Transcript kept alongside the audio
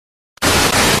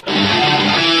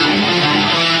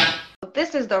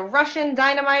This is the Russian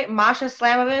Dynamite, Masha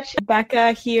Slamovich.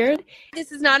 Becca here.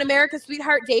 This is not America's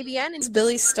Sweetheart, Davian. It's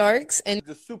Billy Starks. And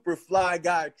the super fly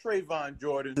guy, Trayvon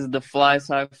Jordan. This is the fly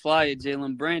side flyer,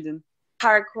 Jalen Brandon.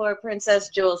 Hardcore Princess,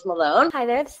 Jules Malone. Hi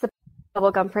there, this is the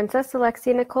Bubblegum Princess,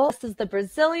 Alexia Nicole. This is the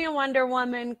Brazilian Wonder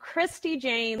Woman, Christy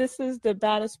Jane. This is the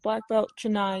baddest black belt,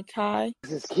 Chennai Kai.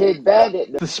 This is Kid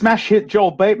Bandit. The smash hit,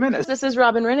 Joel Bateman. This is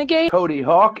Robin Renegade. Cody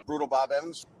Hawk. Brutal Bob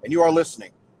Evans. And you are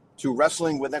listening to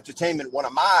Wrestling with Entertainment, one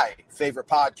of my favorite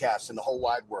podcasts in the whole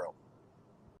wide world.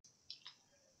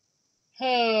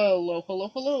 Hello,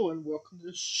 and welcome to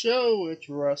the show. It's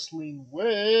Wrestling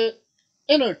with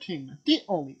Entertainment, the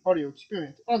only audio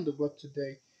experience on the web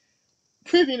today.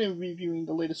 Previewing and reviewing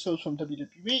the latest shows from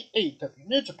WWE, AEW,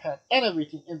 New Japan, and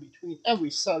everything in between every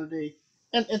Saturday,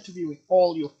 and interviewing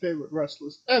all your favorite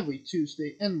wrestlers every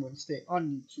Tuesday and Wednesday on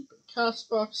YouTube and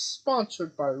Castbox,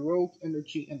 sponsored by Rogue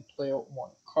Energy and Player One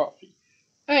Coffee.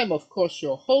 I am, of course,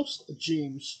 your host,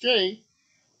 James J.,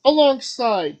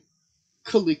 alongside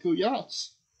Kaliko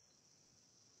Yachts.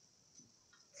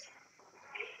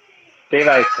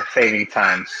 Daylight saving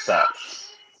time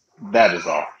sucks. That is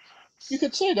all. You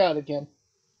could say that again.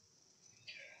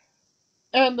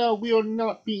 And we are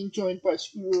not being joined by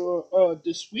Scooter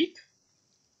this week.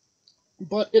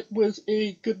 But it was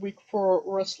a good week for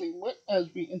Wrestling Wit as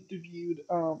we interviewed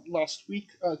last week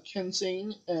Ken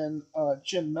Zane and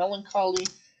Jim Melancholy,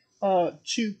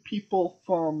 two people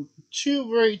from two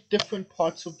very different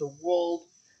parts of the world.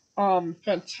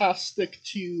 Fantastic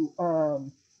to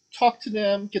talk to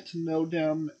them, get to know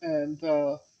them, and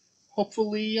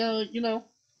hopefully,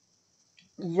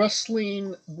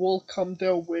 wrestling will come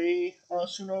their way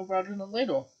sooner rather than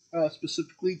later,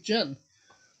 specifically Jen.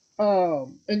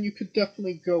 And you could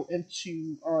definitely go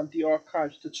into the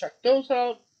archives to check those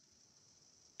out.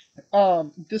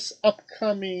 This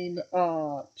upcoming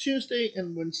Tuesday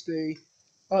and Wednesday,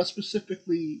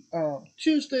 specifically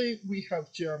Tuesday, we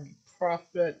have Jeremy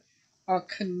Prophet, a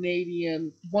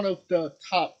Canadian, one of the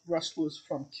top wrestlers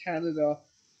from Canada,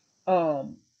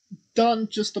 done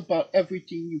just about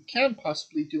everything you can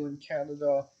possibly do in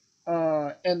Canada,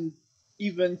 and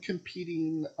even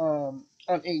competing on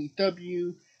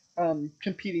AEW,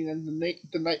 competing in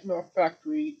the Nightmare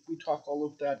Factory. We talk all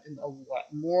of that and a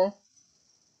lot more.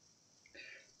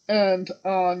 And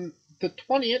on the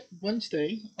 20th,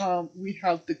 Wednesday, we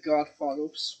have the Godfather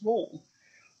of Swole.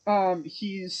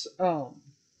 He's in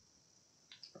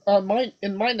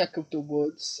my neck of the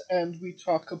woods, and we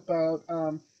talk about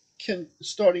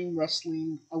starting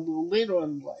wrestling a little later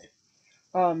in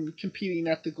life, competing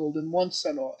at the Golden One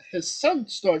Center. His son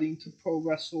starting to pro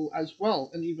wrestle as well,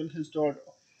 and even his daughter.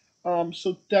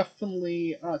 So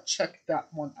definitely check that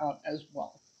one out as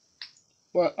well.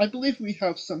 But I believe we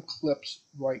have some clips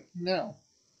right now.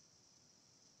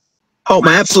 Oh,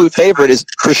 my absolute favorite is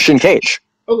Christian Cage.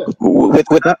 Okay.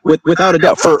 Without a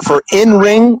doubt. For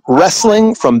in-ring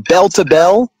wrestling from bell to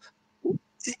bell,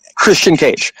 Christian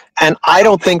Cage. And I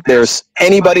don't think there's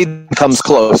anybody that comes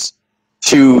close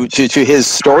to his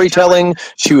storytelling,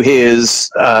 to his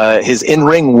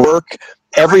in-ring work,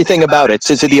 everything about it,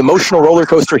 to the emotional roller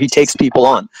coaster he takes people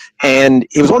on. And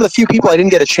he was one of the few people I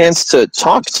didn't get a chance to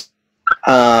talk to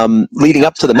leading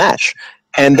up to the match.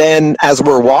 And then as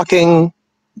we're walking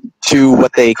to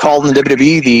what they call in the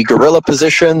WWE the gorilla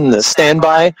position, the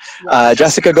standby,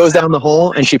 Jessica goes down the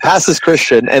hole and she passes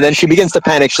Christian, and then she begins to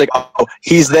panic. She's like, oh,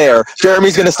 he's there.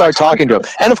 Jeremy's going to start talking to him.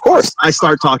 And of course, I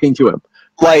start talking to him.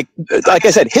 Like I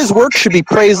said, his work should be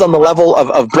praised on the level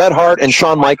of Bret Hart and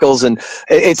Shawn Michaels, and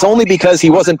it's only because he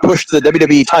wasn't pushed to the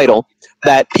WWE title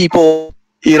that people,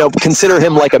 consider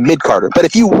him like a mid-carder. But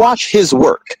if you watch his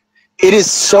work, it is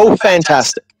so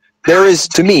fantastic. There is,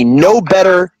 to me, no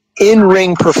better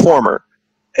in-ring performer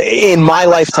in my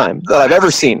lifetime that I've ever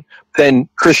seen than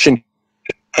Christian.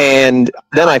 And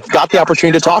then I got the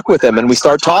opportunity to talk with him, and we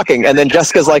start talking, and then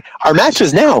Jessica's like, our match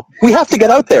is now. We have to get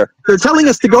out there. They're telling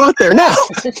us to go out there now.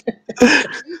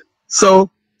 So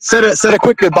said a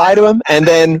quick goodbye to him, and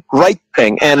then right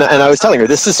thing. And I was telling her,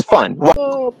 this is fun.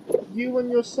 You and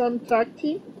your son tag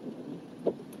team?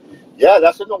 Yeah,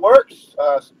 that's in the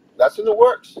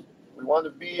works. We want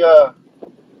to be, a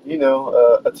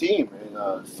team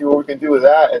and see what we can do with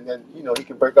that. And then, he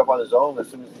can break up on his own as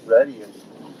soon as he's ready. And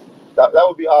that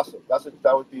would be awesome.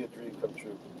 That would be a dream come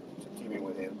true, teaming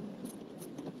with him.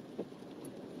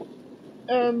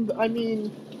 And, I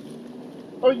mean,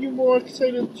 are you more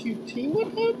excited to team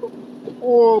with him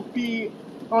or be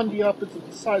on the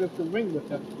opposite side of the ring with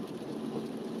him?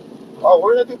 Oh,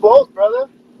 we're going to do both, brother.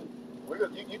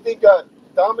 You think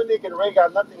Dominic and Ray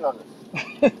got nothing on us?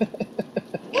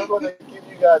 We're going to give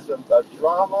you guys some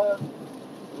drama,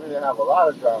 we're gonna have a lot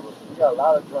of drama. We got a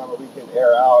lot of drama we can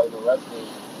air out in the wrestling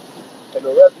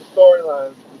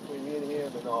storylines between me and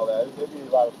him and all that. It'd be a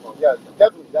lot of fun. Yeah,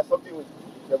 definitely. That's something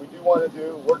that we do want to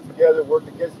do. Work together, work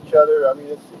against each other. I mean,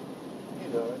 it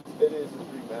is a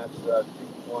dream match that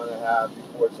we want to have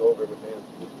before it's over with him.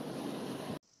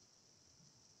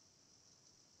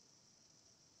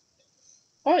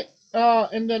 All right.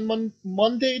 And then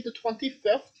Monday the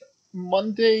 25th,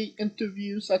 Monday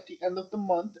interviews at the end of the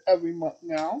month, every month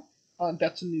now.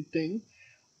 That's a new thing.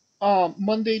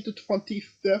 Monday the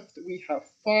 25th, we have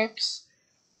Fox.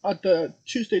 The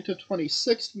Tuesday the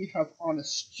 26th, we have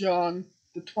Honest John.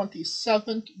 The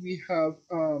 27th, we have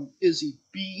Izzy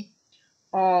B.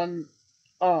 On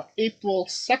April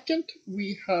 2nd,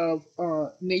 we have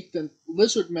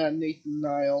Lizardman Nathan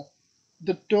Nile.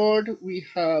 The 3rd, we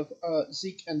have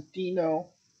Zeke and Dino.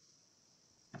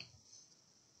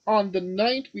 On the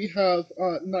 9th, we have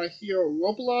Nahiro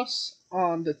Robles.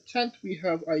 On the 10th, we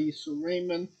have Aisa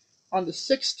Raymond. On the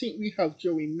 16th, we have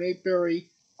Joey Mayberry.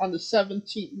 On the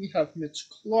 17th, we have Mitch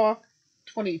Clark.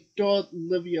 23rd,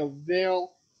 Olivia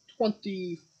Vale.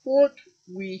 24th,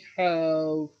 we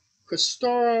have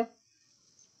Christora.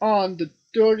 On the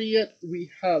 30th, we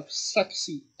have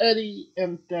Sexy Eddie.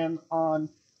 And then on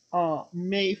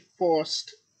May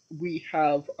 1st, we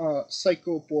have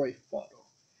Psycho Boy Photo.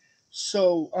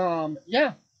 So,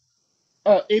 yeah.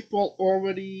 April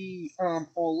already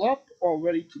all up, all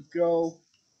ready to go,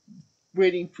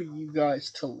 waiting for you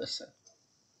guys to listen.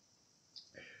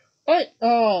 Alright,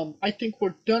 I think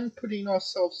we're done putting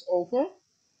ourselves over.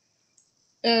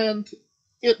 And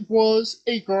it was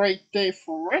a great day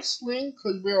for wrestling,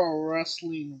 because we are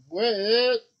wrestling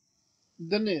with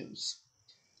the news.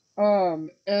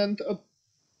 And a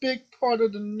big part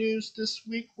of the news this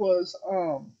week was,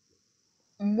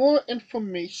 more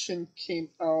information came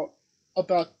out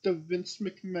about the Vince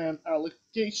McMahon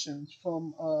allegations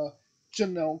from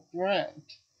Janelle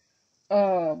Grant.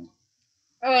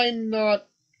 I'm not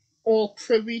all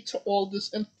privy to all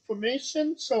this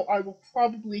information, so I will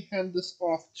probably hand this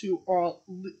off to our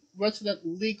resident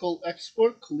legal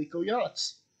expert, Kaliko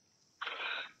Yachts.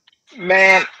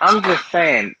 Man, I'm just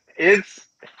saying, it's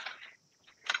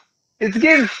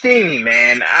getting steamy,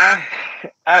 man.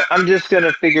 I'm just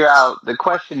gonna figure out. The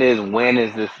question is, when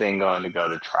is this thing going to go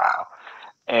to trial?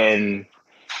 And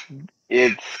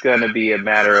it's gonna be a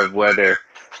matter of whether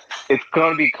it's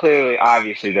going to be clearly,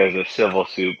 obviously, there's a civil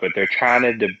suit, but they're trying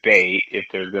to debate if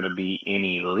there's going to be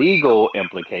any legal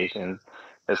implications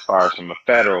as far as from a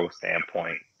federal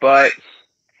standpoint. But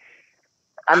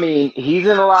I mean, he's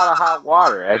in a lot of hot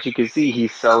water. As you can see,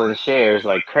 he's selling shares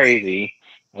like crazy.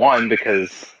 One,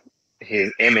 because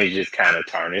his image is kind of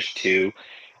tarnished. Two,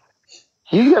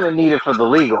 he's going to need it for the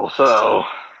legal. So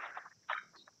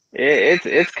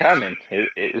it's coming.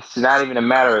 It's not even a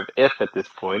matter of if at this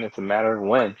point. It's a matter of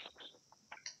when.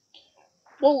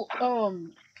 Well,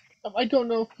 I don't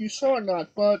know if you saw or not,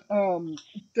 but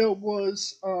there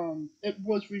was it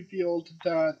was revealed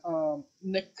that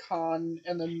Nick Khan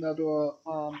and another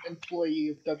employee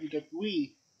of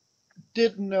WWE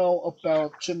did know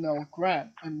about Janelle Grant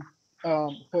and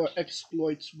her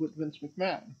exploits with Vince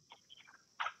McMahon.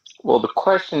 Well, the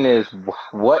question is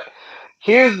what.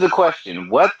 Here's the question: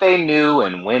 what they knew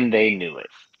and when they knew it,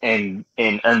 and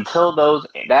until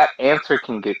that answer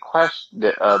can get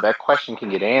that question can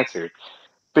get answered,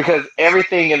 because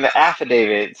everything in the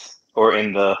affidavits or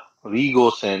in the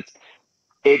legal sense,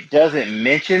 it doesn't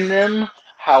mention them.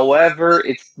 However,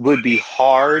 it would be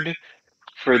hard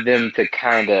for them to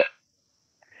kind of.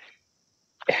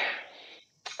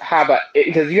 How about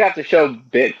because you have to show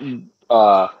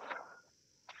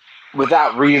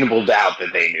without reasonable doubt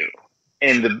that they knew.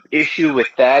 And the issue with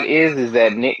that is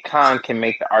that Nick Khan can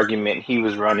make the argument he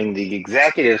was running the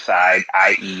executive side,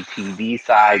 i.e. TV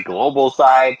side, global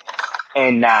side,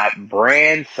 and not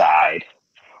brand side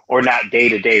or not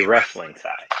day-to-day wrestling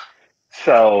side.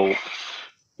 So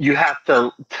you have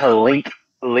to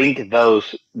link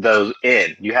those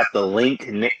in. You have to link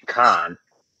Nick Khan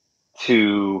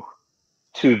to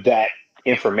that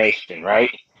information,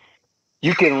 right?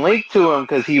 You can link to him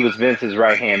because he was Vince's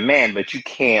right-hand man, but you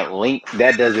can't link.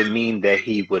 That doesn't mean that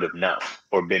he would have known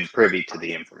or been privy to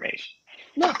the information.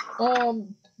 No,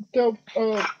 the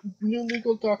new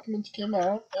legal documents came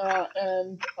out,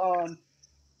 and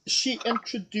she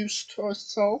introduced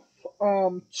herself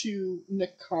to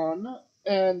Nick Khan,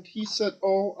 and he said,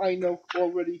 "Oh, I know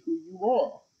already who you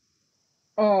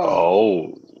are."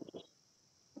 Oh.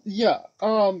 Yeah.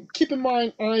 Keep in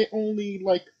mind, I only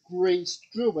grazed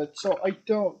through it, so I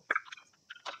don't.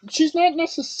 She's not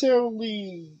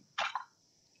necessarily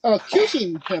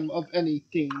accusing him of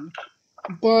anything,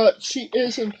 But she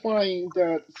is implying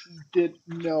that he did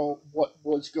know what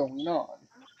was going on.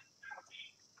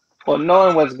 Well,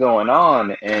 knowing what's going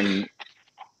on, and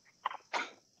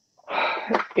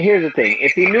here's the thing: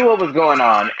 if he knew what was going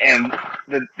on, and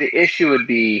the issue would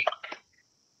be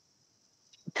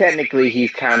technically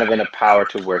he's kind of in a power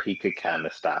to where he could kind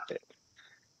of stop it.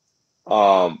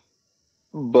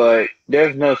 But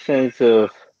there's no sense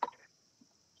of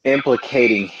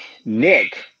implicating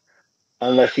Nick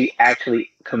unless he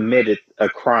actually committed a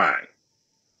crime,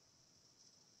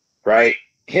 right?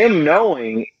 Him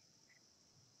knowing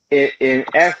it, in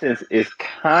essence, is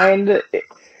kind of,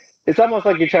 it's almost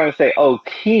like you're trying to say, oh,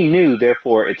 he knew,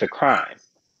 therefore it's a crime.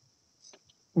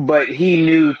 But he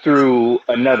knew through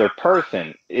another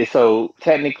person. So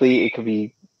technically it could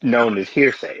be known as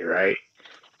hearsay, right?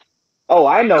 Oh,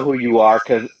 I know who you are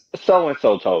because so and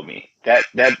so told me. That's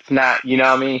not, you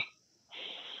know what I mean?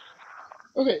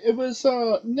 Okay, it was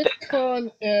Nick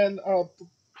Khan and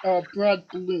Brad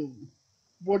Bloom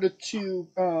were the two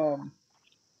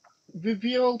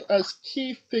revealed as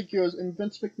key figures in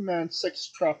Vince McMahon's sex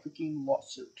trafficking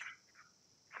lawsuit.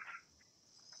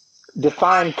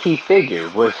 Define key figure.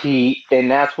 Was he, and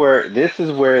that's where, this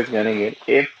is where it's going to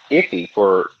get iffy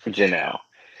for Janelle.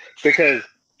 Because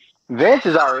Vince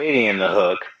is already in the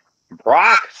hook.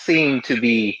 Brock seemed to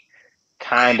be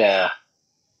kind of,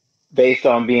 based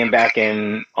on being back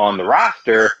in on the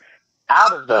roster,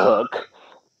 out of the hook.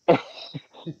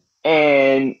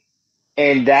 and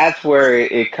and that's where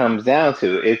it comes down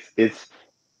to. It's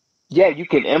yeah, you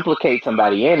can implicate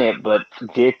somebody in it, but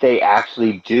did they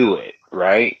actually do it,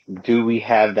 right? Do we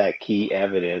have that key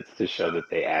evidence to show that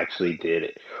they actually did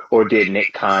it? Or did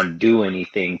Nick Khan do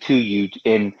anything to you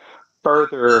in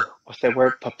further, what's that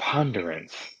word?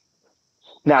 Preponderance.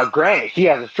 Now, granted, she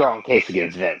has a strong case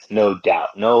against Vince, no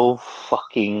doubt. No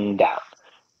fucking doubt.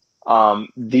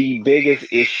 The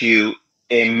biggest issue,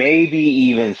 and maybe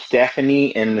even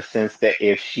Stephanie, in the sense that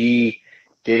if she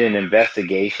did an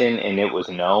investigation and it was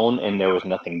known and there was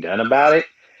nothing done about it,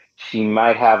 she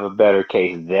might have a better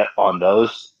case that on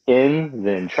those ends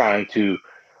than trying to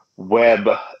web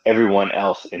everyone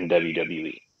else in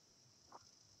WWE.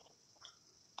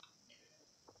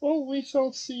 Well, we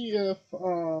shall see if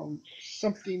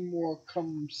something more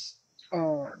comes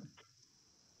of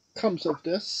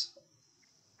this.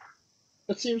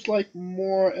 It seems like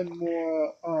more and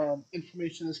more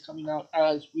information is coming out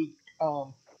as we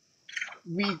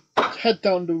head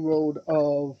down the road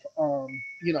of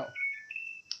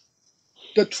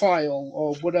the trial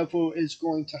or whatever is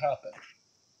going to happen.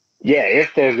 Yeah,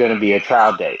 if there's going to be a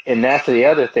trial date. And that's the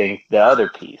other thing, the other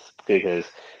piece, because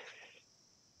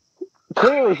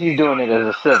clearly she's doing it as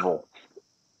a civil.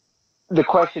 The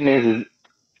question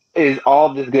is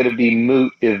all this going to be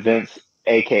moot if Vince,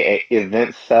 aka if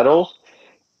Vince settles?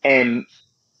 And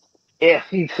if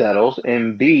he settles,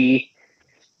 and B,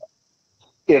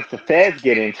 if the feds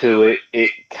get into it,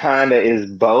 it kind of is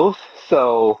both.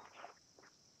 So,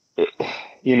 it,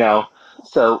 you know,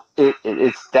 so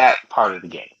it's that part of the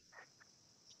game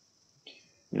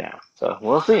now. So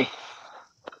we'll see.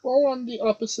 Well, on the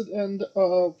opposite end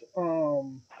of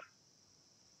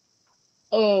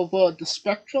the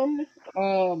spectrum,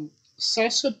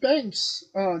 Sasha Banks,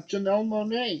 Janelle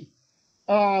Monáe,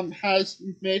 has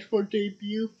made her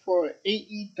debut for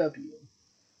AEW.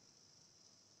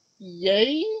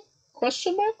 Yay?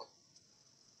 Question mark?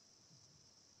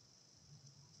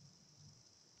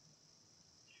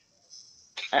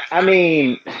 I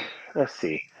mean, let's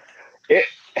see. It.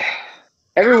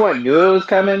 Everyone knew it was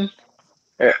coming.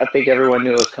 I think everyone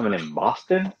knew it was coming in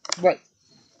Boston. Right.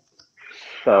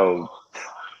 So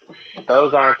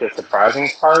those aren't the surprising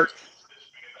parts.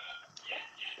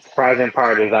 The surprising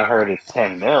part is I heard it's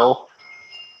 10 mil.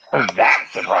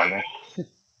 That's surprising.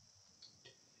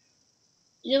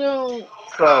 You know,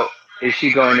 So is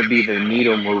she going to be the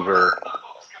needle mover?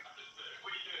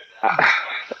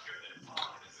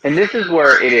 And this is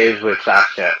where it is with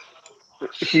Sasha.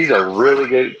 She's a really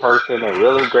good person, a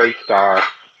really great star,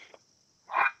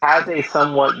 has a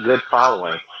somewhat good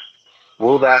following.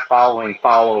 Will that following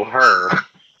follow her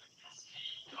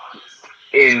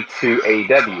into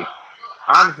AEW?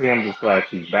 Honestly, I'm just glad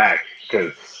she's back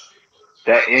because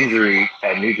that injury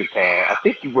at New Japan, I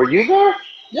think, were you there?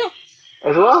 Yeah.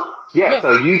 As well? Yeah,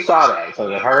 so you saw that. So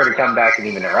for her to come back and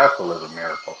even wrestle is a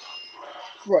miracle.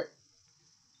 Right.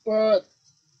 But,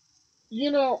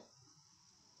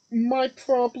 my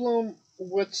problem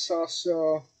with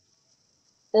Sasha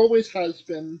always has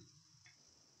been,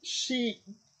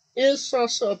 is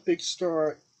Sasha a big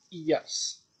star?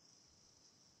 Yes.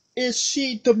 Is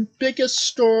she the biggest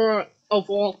star of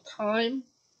all time?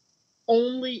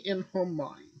 Only in her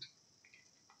mind.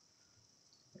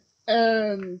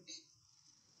 and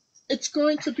it's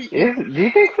going to be. Do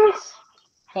you think so?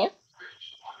 Huh?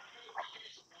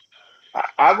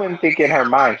 I wouldn't think in her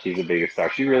mind she's the biggest star.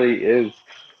 She really is.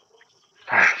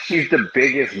 She's the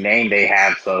biggest name they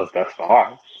have thus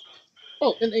far.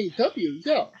 Oh, in AEW,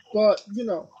 yeah, but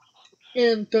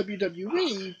in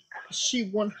WWE, she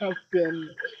wouldn't have been,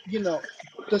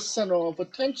 the center of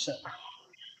attention,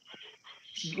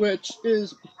 which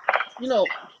is,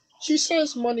 she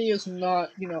says money is not,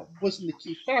 wasn't the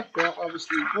key factor.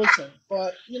 Obviously, it wasn't,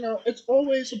 but it's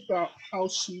always about how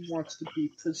she wants to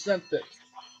be presented.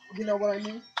 You know what I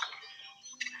mean?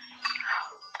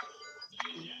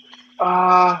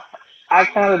 I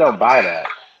kind of don't buy that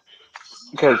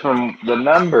because from the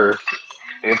numbers,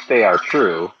 if they are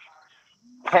true,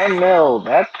 10 mil,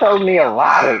 that tells me a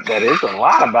lot that is a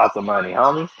lot about the money,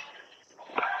 homie.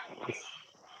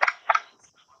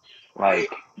 Like,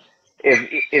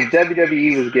 if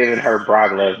WWE was giving her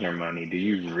Brock Lesnar money, do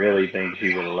you really think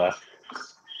she would have left?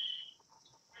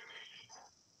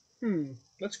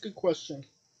 That's a good question.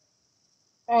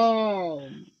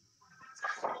 Um,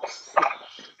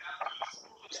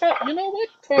 you know what?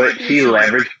 But Probably she she would.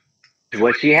 leveraged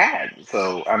what she had,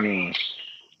 so I mean,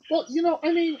 Well, you got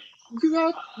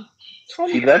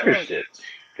Tony she Khan. leveraged it.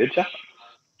 Good job.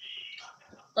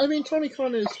 Tony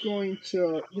Khan is going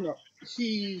to,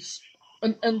 he's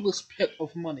an endless pit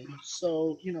of money.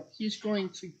 So, he's going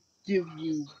to give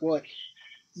you what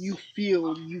you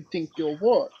feel you think you're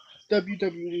worth.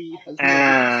 WWE has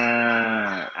never.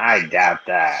 I doubt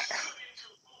that.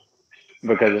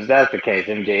 Because if that's the case,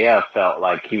 MJF felt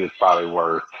like he was probably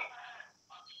worth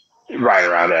right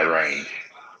around that range.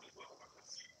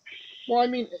 Well,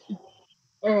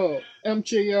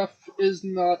 MJF is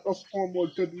not a former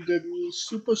WWE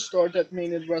superstar that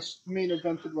main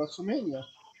evented WrestleMania.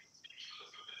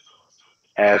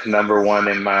 As number one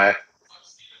in my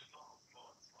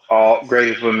all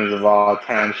greatest women of all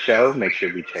time show, make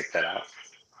sure we check that out.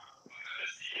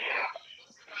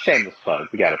 Shameless plug.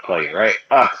 We got to plug it, right?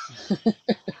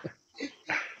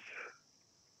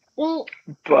 Well,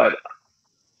 but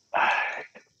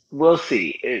we'll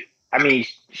see.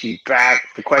 She's back.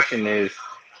 The question is,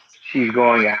 she's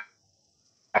going out.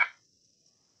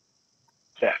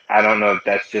 I don't know if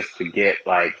that's just to get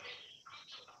like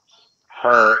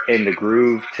her in the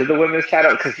groove to the women's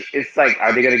title because it's like,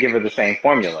 are they going to give her the same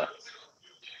formula?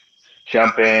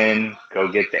 Jump in, go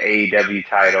get the AEW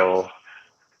title,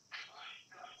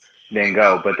 then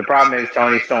go. But the problem is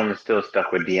Tony Storm is still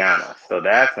stuck with Deanna, so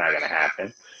that's not going to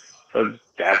happen. So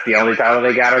that's the only title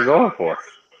they got her going for,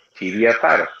 TBS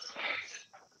title.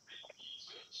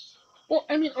 Well,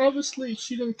 obviously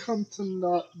she didn't come to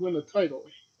not win a title.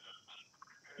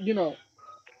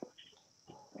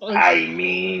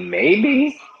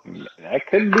 Maybe. That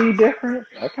could be different.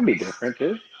 That could be different,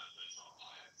 too.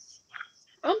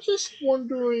 I'm just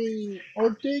wondering,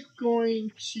 are they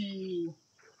going to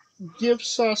give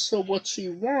Sasha what she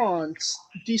wants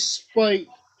despite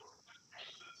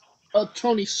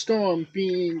Tony Storm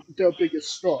being their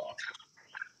biggest star?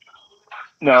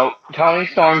 No, Tony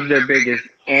Storm's their biggest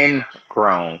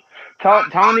ingrown.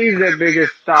 Tony's their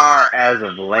biggest star as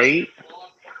of late.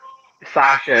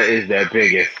 Sasha is their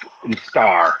biggest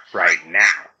star right now.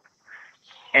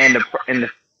 And the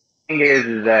thing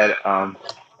is that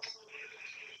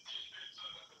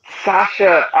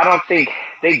Sasha, I don't think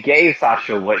they gave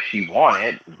Sasha what she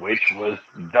wanted, which was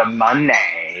the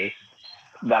money.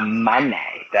 The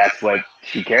money. That's what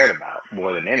she cared about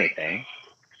more than anything.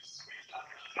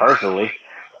 Personally,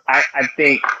 I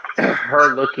think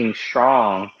her looking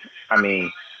strong,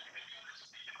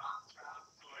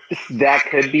 that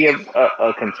could be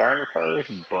a concern of hers,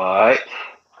 but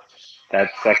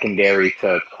that's secondary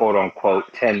to quote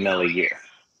unquote 10 mil a year.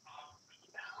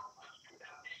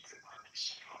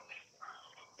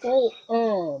 Well,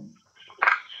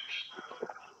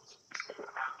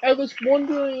 I was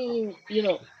wondering,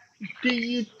 do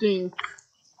you think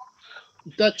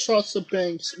that Sasha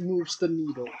Banks moves the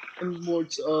needle, in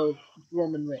words of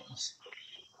Roman Reigns?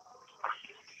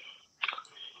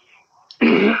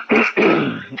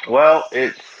 Well,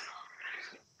 it's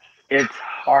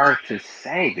hard to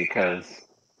say because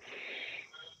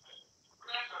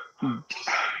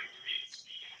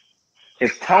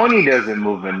if Tony doesn't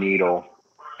move a needle,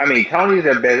 Tony's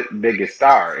their biggest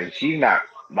star, and she's not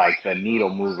like the needle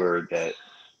mover that,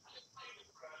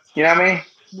 you know what I mean?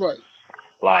 Right.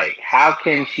 Like, how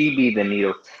can she be the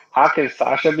needle? How can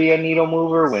Sasha be a needle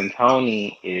mover when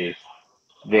Tony is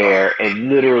there and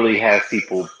literally has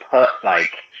people put,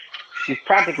 like, she's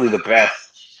practically the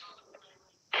best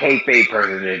kayfabe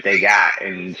person that they got,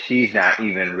 and she's not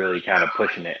even really kind of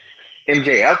pushing it.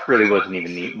 MJF really wasn't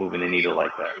even moving the needle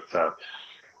like that. So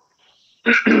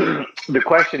the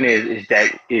question is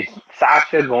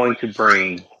Sasha going to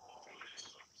bring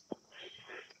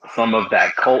some of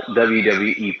that cult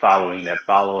WWE following that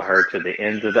follow her to the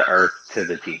ends of the earth to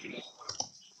the TV?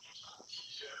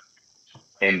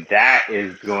 And that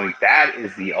is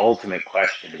the ultimate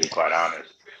question, to be quite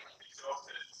honest,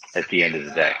 at the end of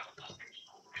the day.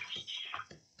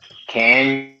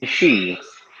 Can she,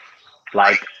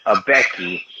 like a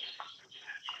Becky,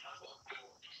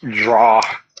 draw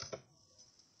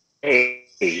a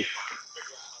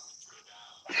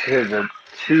to the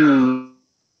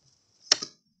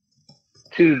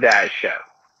to that show?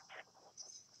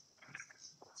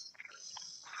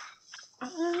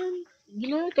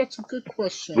 That's a good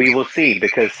question. We will see,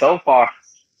 because so far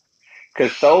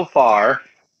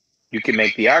you can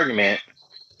make the argument,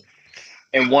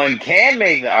 and one can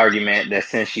make the argument that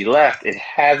since she left, it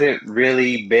hasn't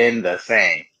really been the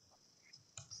same.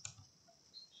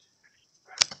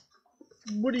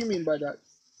 What do you mean by that?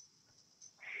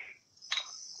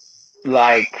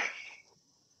 Like,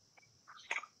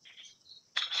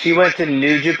 she went to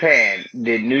New Japan.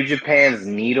 Did New Japan's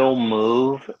needle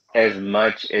move as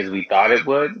much as we thought it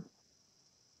would?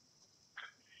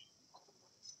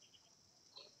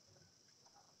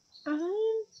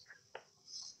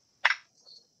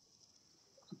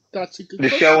 That's a good The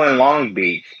question. show in Long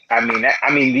Beach. I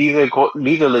mean,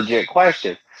 these are legit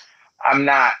questions. I'm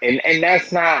not, and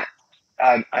that's not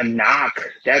a knock.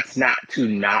 That's not to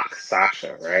knock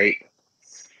Sasha, right?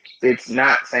 It's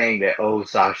not saying that, oh,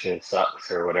 Sasha sucks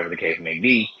or whatever the case may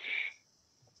be.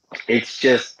 It's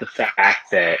just the fact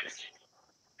that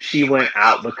she went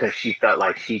out because she felt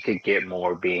like she could get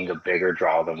more being a bigger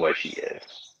draw than what she is.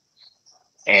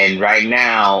 And right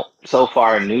now, so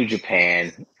far in New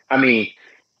Japan, I mean,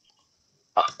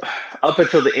 up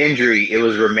until the injury, it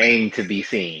was remain to be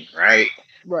seen, right?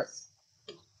 Right.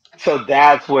 So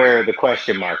that's where the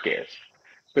question mark is.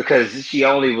 Because she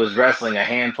only was wrestling a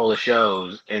handful of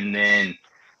shows, and then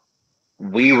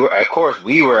we were at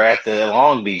the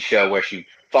Long Beach show where she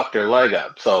fucked her leg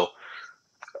up. So,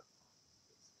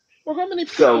 Well, how many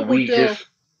people were there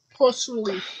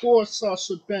personally for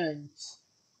Sasha Banks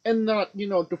and not,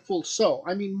 the full show?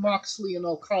 I mean, Moxley and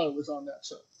Okada was on that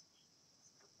show.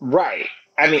 Right.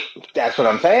 I mean, that's what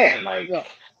I'm saying. Like,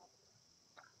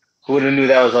 who would have knew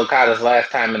that was Okada's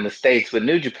last time in the States with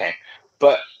New Japan?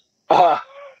 But,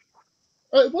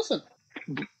 it wasn't.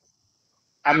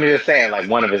 I'm just saying, like,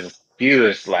 one of his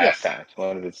fewest last times.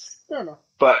 One of his. Fair enough.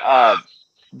 But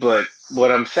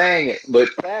what I'm saying, what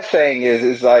that's saying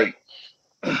is like,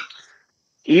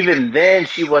 even then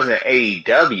she wasn't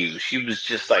AEW. She was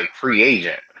just like free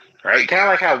agent, right? Kind of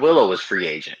like how Willow was free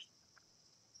agent.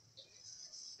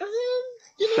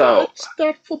 It's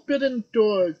that forbidden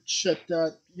door shit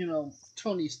that,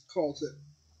 Tony calls it.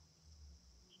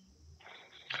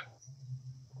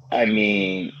 I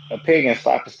mean, a pig in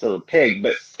slop is still a pig,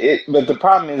 but the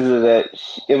problem is that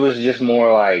it was just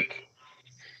more like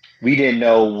we didn't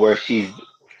know where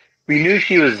we knew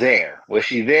she was there. Was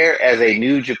she there as a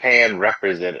New Japan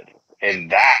representative?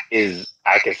 And that is,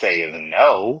 I could say, is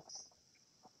no.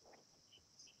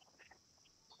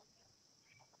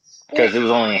 Because it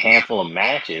was only a handful of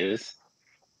matches.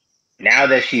 Now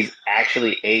that she's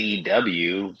actually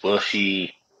AEW, will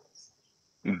she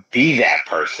be that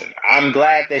person? I'm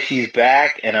glad that she's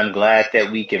back, and I'm glad that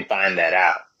we can find that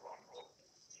out.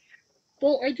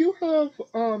 Well, I do have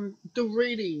the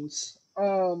ratings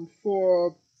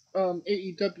for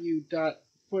AEW that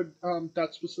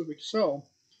specific show.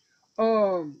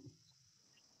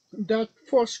 That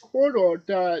first quarter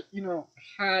that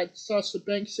had Sasha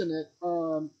Banks in it,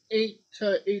 8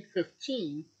 to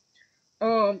 8:15.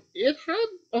 It had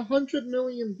 100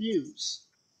 million viewers.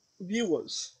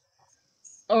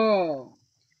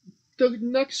 The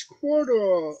next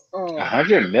quarter,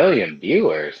 100 million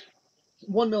viewers.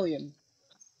 1 million.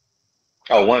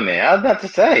 Oh, 1 million. I was about to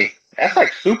say that's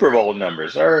like Super Bowl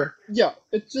numbers, sir. Yeah,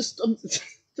 it's just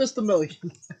just a million.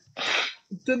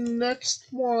 The next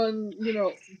one,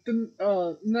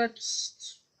 the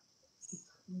next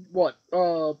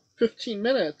 15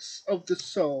 minutes of the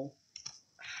show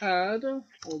had,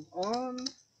 hold on,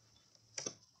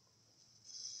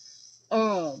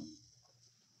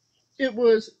 it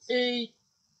was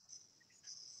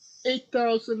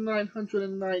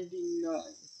 8,999.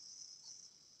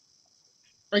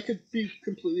 I could be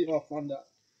completely off on that.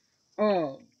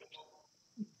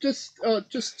 Just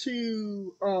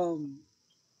to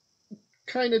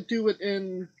kind of do it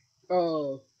in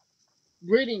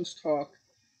ratings talk.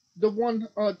 The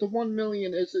 1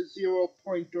 million is a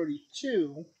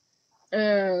 0.32,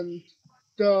 and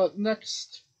the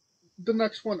next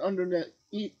one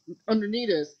underneath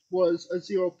it was a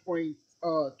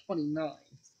 0.29.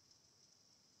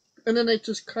 And then it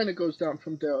just kind of goes down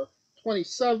from there.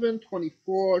 27,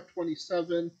 24,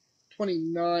 27,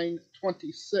 29,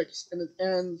 26, and it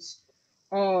ends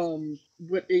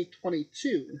with a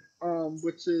 22,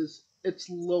 which is its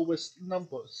lowest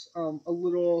numbers, a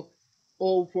little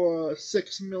over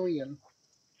 6 million.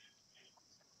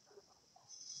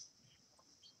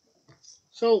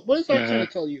 So what does that kind of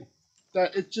tell you?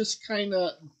 That it just kind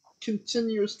of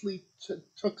continuously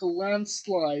took a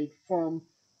landslide from,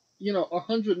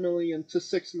 100 million to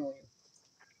 6 million.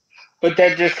 But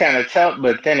that just kind of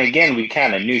but then again, we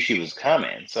kind of knew she was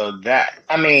coming. So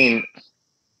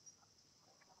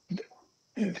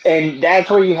and that's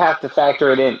where you have to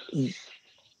factor it in.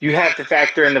 You have to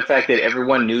factor in the fact that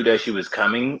everyone knew that she was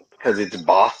coming because it's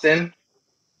Boston,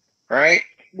 right?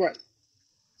 Right.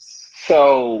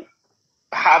 So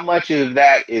how much of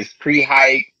that is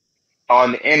pre-hype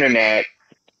on the internet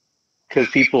because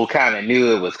people kind of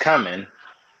knew it was coming,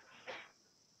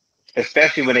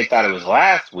 especially when they thought it was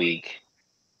last week,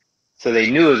 so they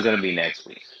knew it was going to be next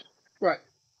week. Right.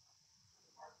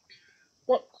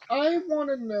 What I want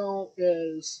to know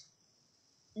is,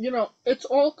 it's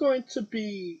all going to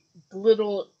be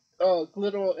glitter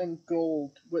and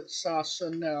gold with Sasha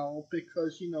now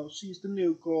because she's the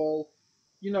new girl,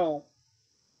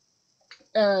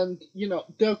 and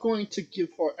they're going to give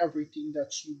her everything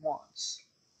that she wants,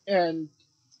 and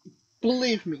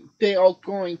believe me, they are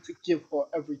going to give her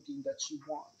everything that she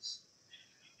wants.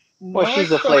 Well, she's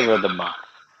the flavor of the month,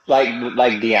 like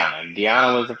Deanna.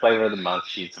 Deanna was the flavor of the month.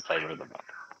 She's the flavor of the month.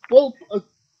 Well,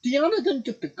 Deanna didn't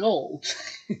get the gold.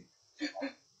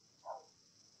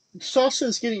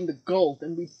 Sasha's getting the gold,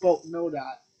 and we both know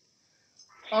that.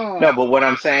 No, but what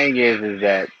I'm saying is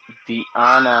that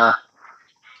Deanna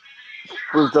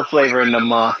was the flavor in the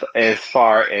month as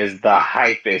far as the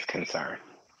hype is concerned.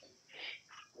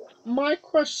 My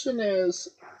question is,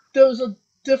 there's a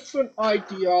different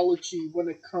ideology when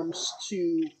it comes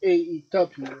to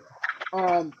AEW.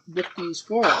 With these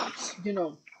girls,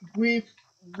 we've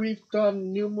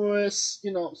done numerous,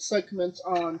 segments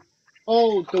on,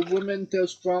 oh, the women,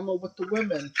 there's drama with the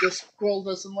women. This girl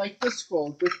doesn't like this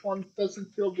girl. This one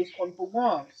doesn't feel this one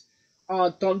belongs.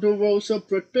 Thunder Rosa,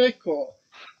 Britt Baker.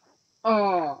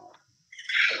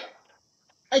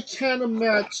 I can't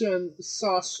imagine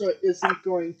Sasha isn't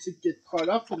going to get caught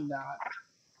up in that.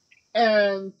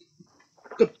 And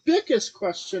the biggest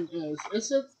question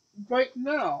is it right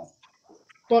now?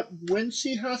 But when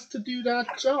she has to do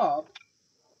that job,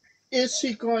 is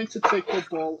she going to take her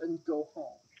ball and go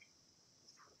home?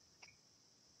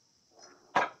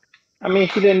 I mean,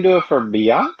 she didn't do it for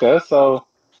Bianca, so.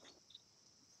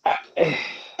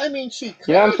 I mean, she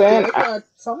You know what I'm saying? did at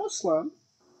SummerSlam.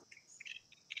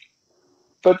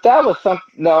 But that was something.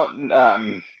 No,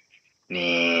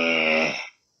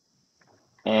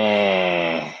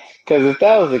 because if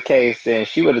that was the case, then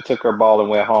she would have took her ball and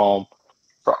went home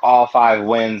for all 5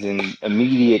 wins and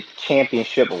immediate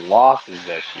championship losses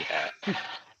that she had.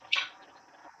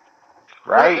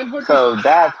 Right? Well, so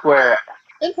that's where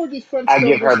in her defense, I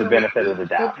give her the benefit of the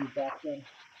doubt. Back then.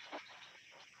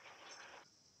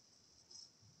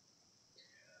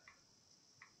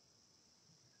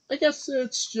 I guess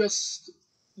it's just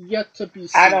yet to be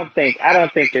seen. I don't think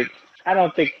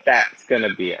that's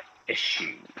gonna be an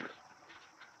issue.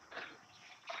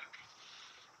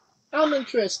 I'm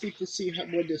interested to see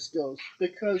where this goes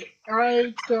because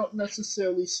I don't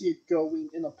necessarily see it going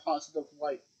in a positive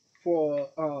light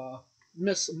for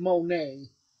Miss Mone.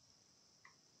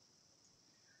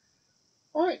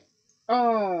 Alright.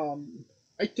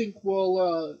 I think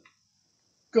we'll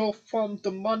go from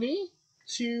the money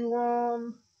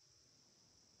to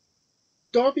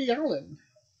Darby Allin.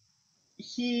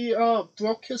 He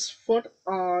broke his foot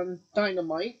on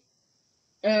Dynamite,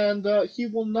 and he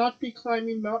will not be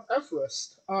climbing Mount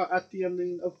Everest at the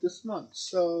ending of this month.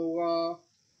 So,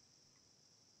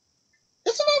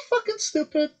 isn't that fucking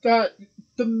stupid that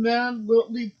the man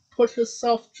literally put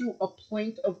himself through a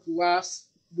plate of glass,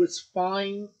 was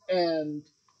fine, and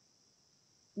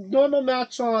normal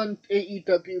match on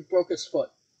AEW broke his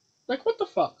foot? Like, what the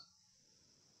fuck?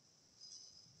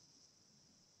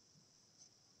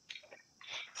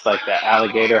 It's like that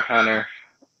alligator hunter,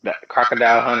 that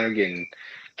crocodile hunter getting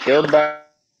killed by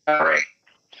a ray.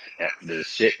 The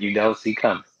shit you don't see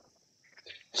coming.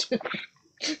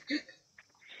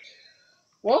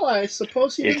 Well, I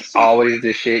suppose he It's always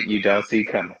the shit you don't see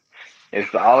coming.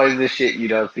 It's always the shit you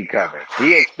don't see coming.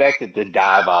 He expected to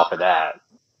dive off of that,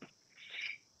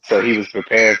 so he was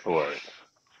prepared for it.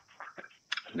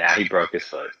 Now he broke his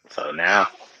foot. So now,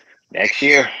 next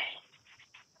year,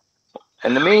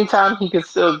 in the meantime, he can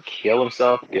still heal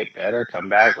himself, get better, come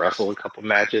back, wrestle a couple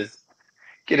matches,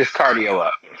 get his cardio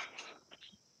up.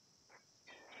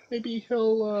 Maybe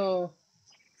he'll.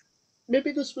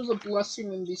 Maybe this was a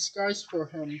blessing in disguise for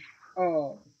him.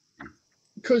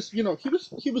 Because he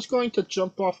was going to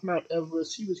jump off Mount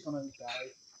Everest. He was going to die.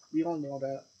 We all know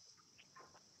that.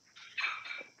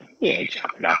 He ain't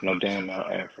jumping off no damn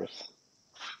Mount Everest.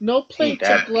 No plane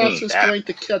to glass is that. going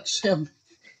to catch him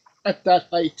at that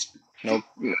height. No,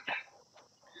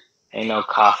 ain't no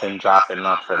coffin dropping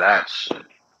off for that shit.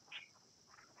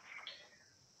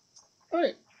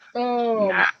 Alright.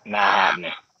 Not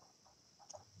happening.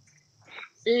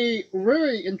 A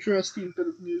very interesting bit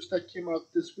of news that came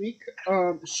out this week.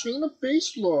 Shayna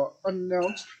Baszler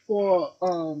announced for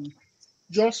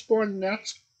Josh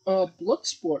Barnett's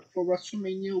Bloodsport for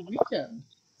WrestleMania weekend.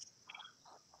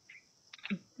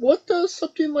 What does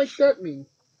something like that mean?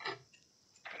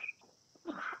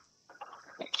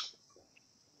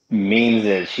 Means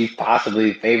that she's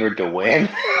possibly favored to win.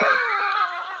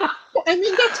 Well, I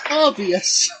mean, that's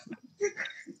obvious.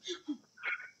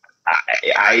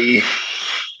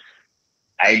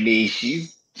 I mean,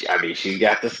 she's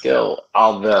got the skill.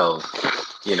 Although,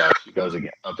 she goes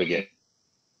up against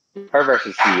her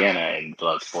versus Sienna in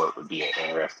Bloodsport would be an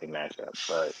interesting matchup.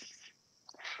 But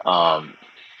I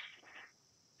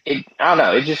don't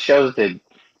know. It just shows that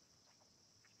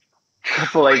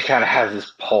Triple H kind of has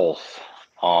this pulse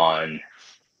on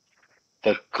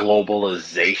the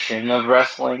globalization of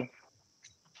wrestling.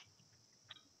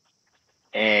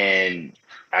 And,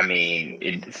 I mean,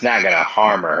 it's not going to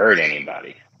harm or hurt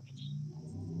anybody.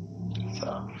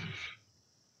 So.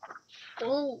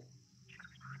 Well,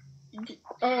 it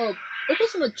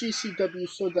wasn't a GCW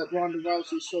show that Ronda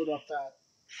Rousey showed up at.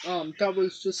 That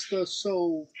was just a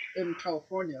show in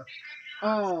California.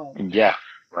 Yeah,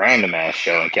 random ass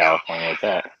show in California at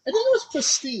that. I think it was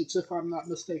Prestige, if I'm not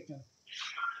mistaken.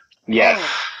 Yes.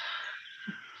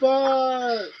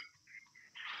 But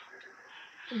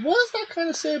what does that kind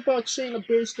of say about Shayna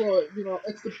Baszler?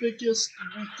 It's the biggest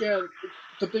weekend,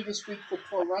 the biggest week for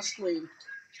pro wrestling.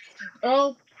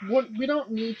 We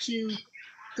don't need to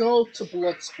go to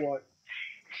Bloodsport.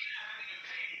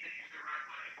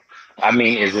 I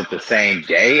mean, is it the same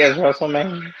day as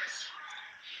WrestleMania?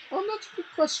 That's a good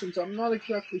question. I'm not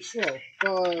exactly sure.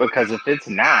 But because if it's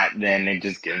not, then it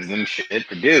just gives them shit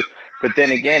to do. But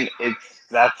then again, it's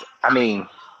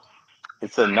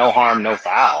a no harm, no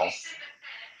foul.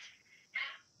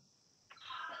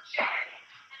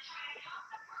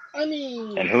 I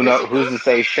mean, and who's to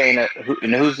say Shayna?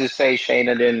 Who's to say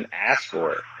Shayna didn't ask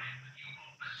for it?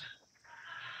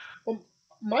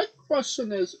 My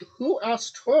question is, who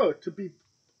asked her to be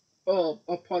a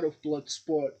part of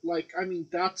Bloodsport?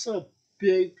 That's a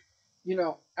big,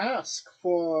 ask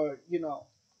for,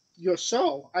 your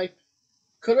show.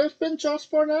 Could have been Josh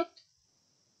Barnett.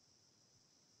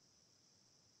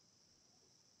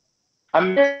 I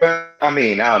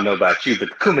mean, I don't know about you, but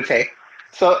the Kumite.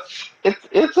 So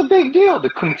it's a big deal. The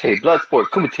Kumite,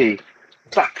 Bloodsport, Kumite,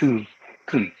 Black Kum.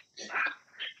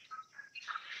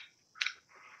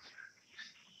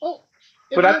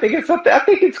 But I think it's something. I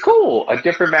think it's cool. A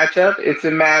different matchup. It's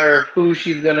a matter of who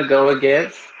she's gonna go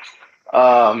against.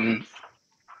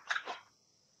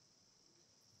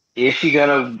 Is she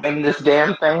gonna win this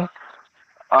damn thing?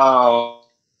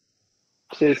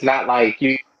 It's not like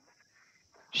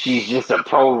she's just a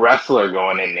pro wrestler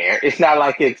going in there. It's not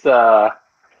like it's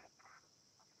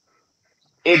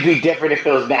it'd be different if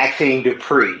it was Maxine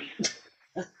Dupree.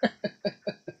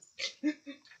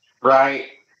 Right?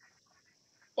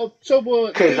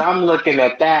 Because I'm looking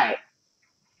at that.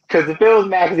 Because if it was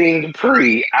Maxine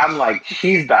Dupree, I'm like,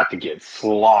 she's about to get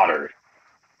slaughtered.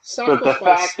 But the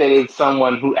fact that it's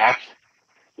someone who actually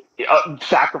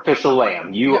sacrificial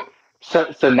lamb,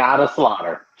 Sonata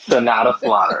Slaughter.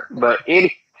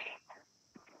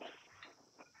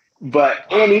 But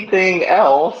anything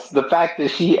else, the fact that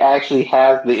she actually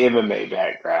has the MMA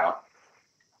background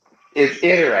is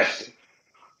interesting.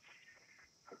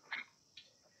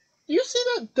 You see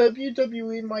that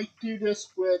WWE might do this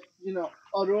with,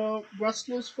 other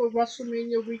wrestlers for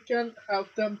WrestleMania weekend? Have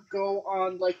them go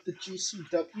on, the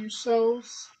GCW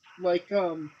shows?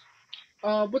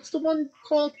 What's the one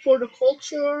called? For the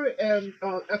Culture and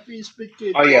Effie's Big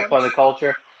Gay Brunch? Oh, yeah, For the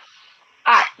Culture.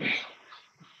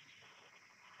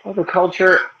 For the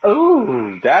Culture.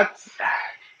 Ooh, that's...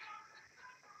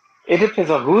 It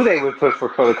depends on who they would put for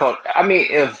the Culture. I mean,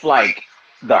 if,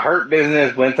 the Hurt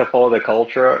Business went to For the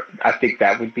Culture, I think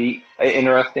that would be an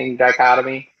interesting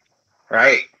dichotomy,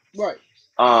 right? Right.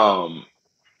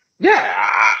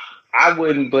 Yeah, I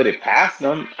wouldn't put it past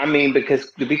them. I mean,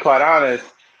 because to be quite honest,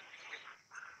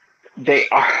 they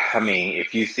are. I mean,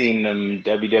 if you've seen them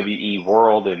WWE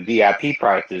World and VIP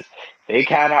prices, they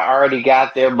kind of already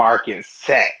got their market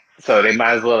set, so they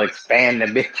might as well expand the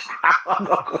bitch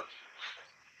out.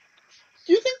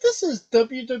 Do you think this is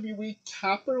WWE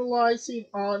capitalizing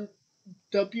on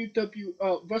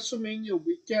WrestleMania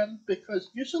weekend?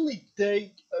 Because usually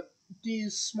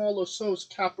these smaller shows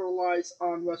capitalize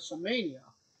on WrestleMania.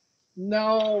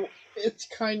 Now it's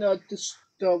kind of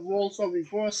the roles are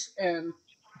reversed, and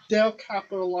they're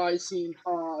capitalizing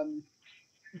on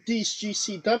these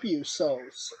GCW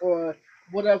shows or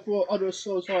whatever other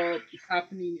shows are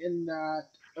happening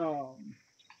um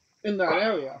in that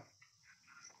area.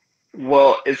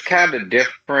 Well, it's kind of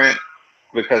different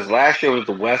because last year was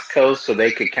the West Coast, so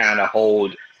they could kind of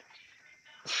hold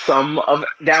some of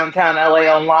downtown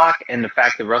LA on lock, and the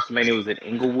fact that WrestleMania was in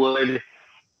Inglewood,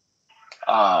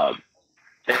 uh,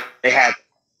 they had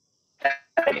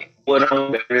what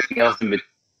on everything else in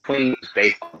between was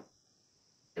based on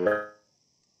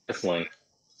wrestling,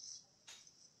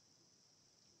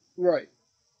 Right.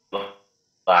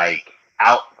 like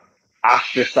out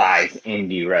ostracized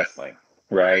indie wrestling,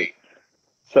 right?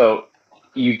 So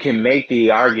you can make the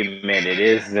argument it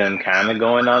is them kind of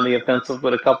going on the offensive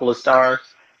with a couple of stars.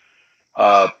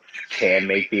 Uh, can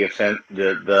make the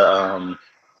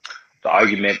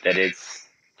argument that it's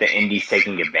the indies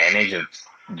taking advantage of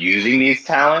using these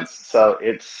talents. So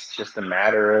it's just a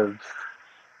matter of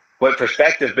what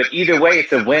perspective. But either way,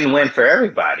 it's a win-win for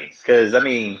everybody. Because I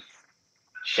mean,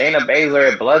 Shayna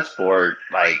Baszler at Bloodsport,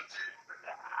 like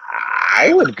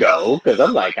I would go because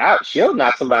I'm like, she'll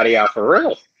knock somebody out for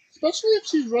real. Especially if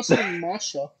she's wrestling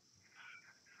Masha.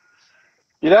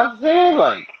 You know what I'm saying?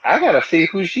 Like, I gotta see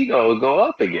who she gonna go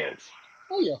up against.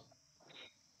 Oh yeah.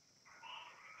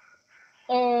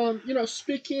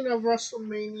 Speaking of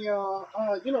WrestleMania,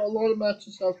 a lot of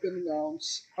matches have been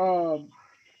announced.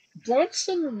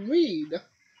 Bronson Reed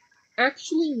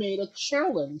actually made a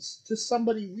challenge to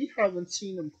somebody we haven't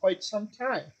seen in quite some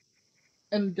time,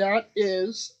 and that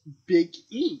is Big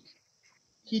E.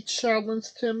 He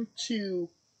challenged him to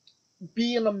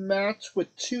be in a match with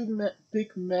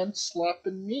big men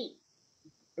slapping meat,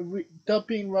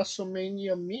 dubbing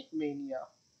WrestleMania Meat Mania.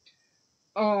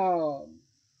 Um,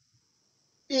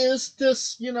 is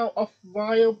this, a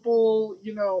viable,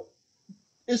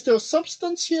 is there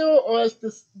substance here, or is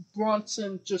this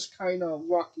Bronson just kind of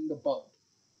rocking the boat?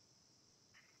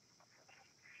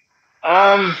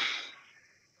 Um,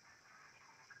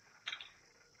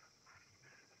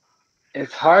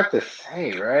 it's hard to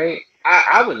say, right?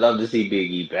 I would love to see Big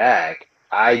E back.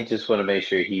 I just want to make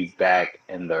sure he's back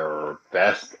in the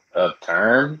best of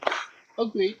terms.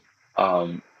 Agreed.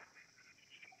 Um,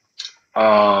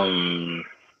 um,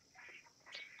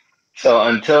 so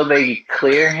until they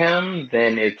clear him,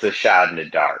 then it's a shot in the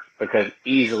dark because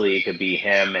easily it could be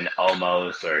him and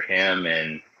Omos or him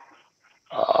and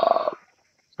uh,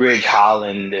 Ridge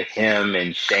Holland, him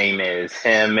and Sheamus,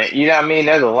 him. You know what I mean?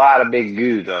 There's a lot of big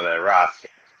dudes on that roster.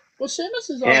 Well, Sheamus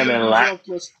is on Him the and reserve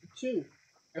list too,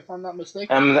 if I'm not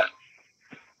mistaken.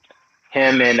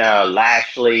 him and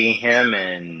Lashley, him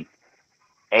and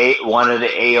one of the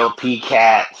AOP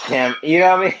cats, him. You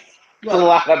know what I mean? There's a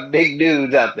lot of big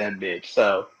dudes out that bitch.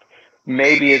 So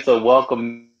maybe it's a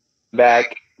welcome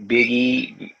back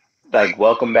Biggie, like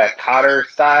welcome back Cotter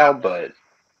style. But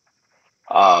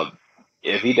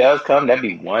if he does come, that'd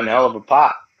be one hell of a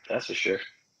pop. That's for sure.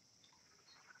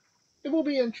 It will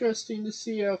be interesting to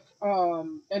see if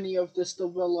any of this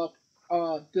develop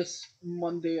this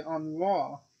Monday on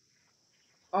Raw.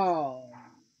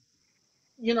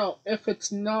 If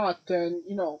it's not, then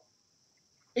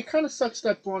it kind of sucks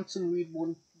that Bronson Reed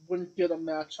wouldn't get a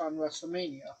match on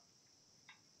WrestleMania.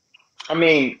 I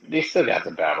mean, they still got the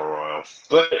battle royals,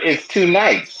 but it's two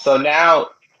nights, so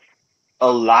now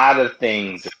a lot of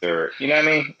things are. You know what I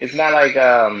mean? It's not like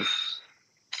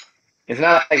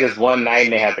it's one night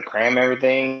and they have to cram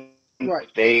everything. Right.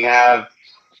 They have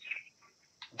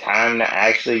time to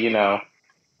actually,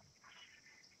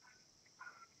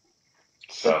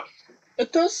 So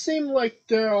it does seem like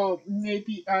they're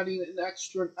maybe adding an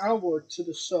extra hour to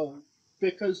the show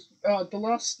because the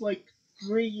last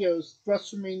 3 years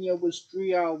WrestleMania was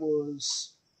 3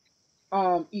 hours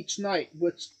each night,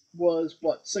 which was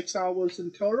what 6 hours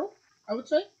in total, I would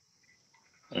say.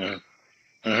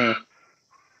 Mm-hmm.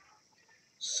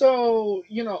 So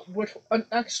with an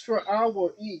extra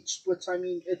hour each, which I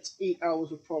mean it's 8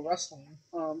 hours of pro wrestling.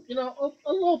 A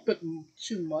little bit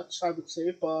too much, I would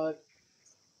say, but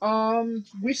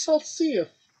we shall see if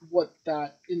what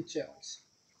that entails.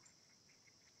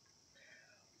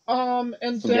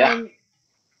 And Yeah. then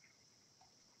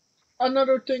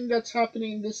another thing that's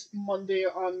happening this Monday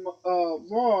on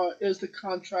Raw is the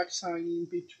contract signing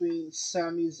between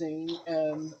Sami Zayn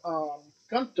and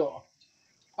Gunther.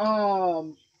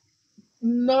 Um,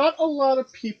 Not a lot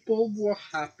of people were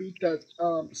happy that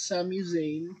Sami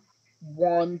Zayn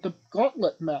won the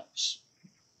gauntlet match.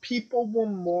 People were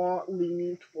more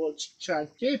leaning towards Chad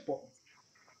Gable.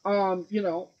 You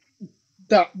know,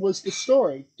 that was the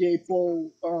story.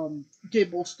 Gable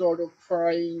started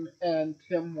crying and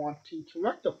him wanting to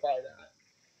rectify that.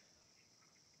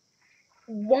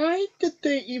 Why did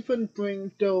they even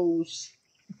bring those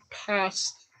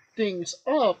past things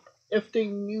up if they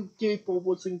knew Gable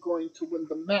wasn't going to win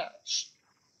the match?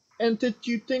 And do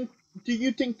you think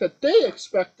that they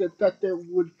expected that there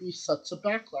would be such a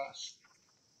backlash?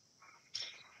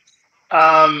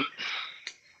 Um,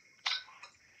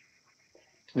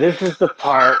 this is the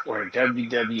part where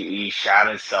WWE shot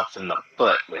itself in the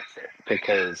foot with it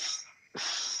because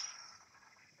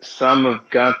some of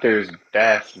Gunther's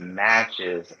best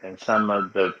matches and some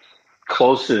of the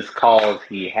closest calls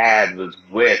he had was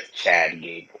with Chad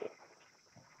Gable.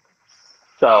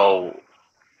 So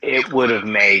it would have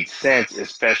made sense,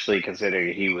 especially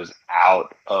considering he was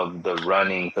out of the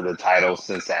running for the title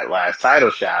since that last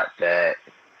title shot, that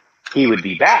he would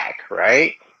be back,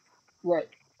 right? Right.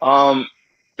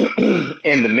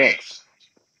 In the mix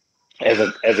as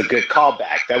a good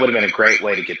callback. That would have been a great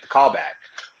way to get the callback.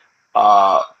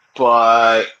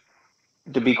 But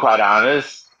to be quite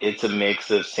honest, it's a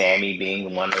mix of Sammy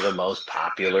being one of the most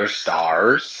popular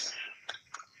stars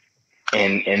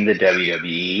in the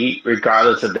WWE,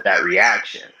 regardless of that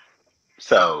reaction.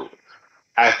 So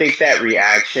I think that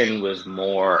reaction was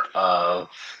more of,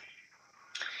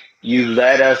 you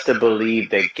led us to believe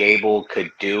that Gable could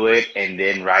do it, and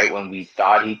then right when we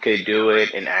thought he could do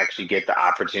it and actually get the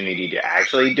opportunity to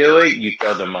actually do it, you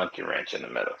throw the monkey wrench in the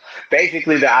middle.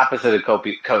 Basically the opposite of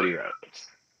Cody Rhodes.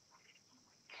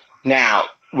 Now,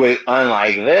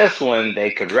 unlike this one, they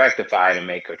could rectify it and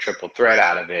make a triple threat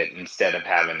out of it instead of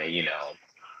having to,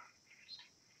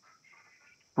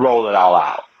 roll it all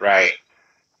out, right?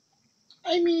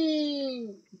 I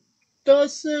mean,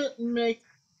 does it make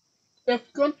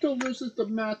if Gunther loses the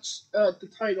match, the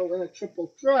title in a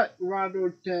triple threat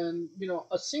rather than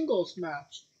a singles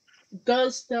match,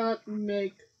 does that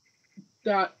make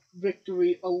that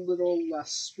victory a little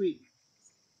less sweet?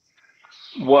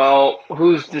 Well,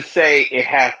 who's to say it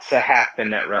has to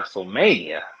happen at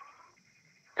WrestleMania?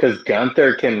 Because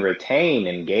Gunther can retain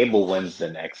and Gable wins the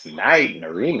next night in a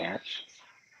rematch.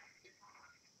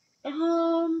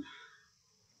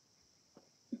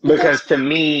 Because to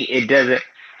me, it doesn't.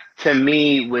 To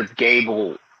me, with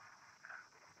Gable,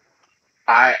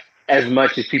 as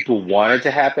much as people want it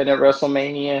to happen at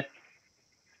WrestleMania,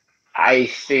 I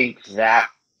think that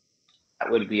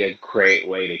would be a great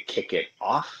way to kick it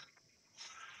off.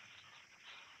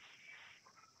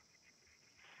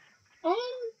 Um,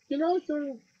 you know,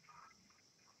 you're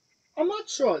I'm not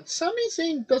sure. Sami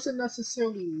Zayn doesn't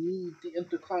necessarily need the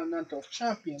Intercontinental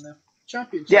Championship.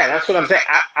 Yeah, that's what I'm saying.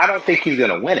 I don't think he's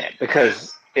going to win it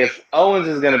because if Owens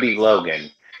is going to beat Logan,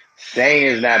 Zayn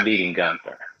is not beating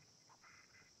Gunther.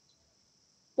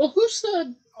 Well, who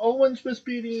said Owens was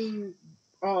beating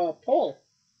Paul?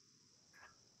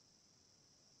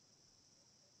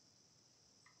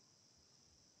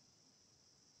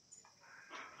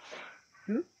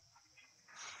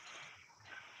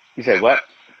 You said what?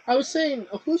 I was saying,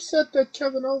 who said that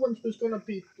Kevin Owens was going to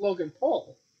beat Logan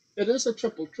Paul? It is a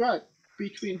triple threat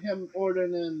between him,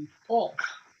 Orton, and Paul.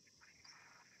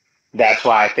 That's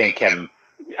why I think Kevin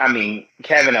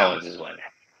Owens is winning.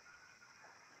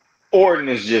 Orton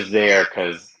is just there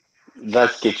because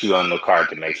let's get you on the card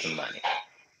to make some money.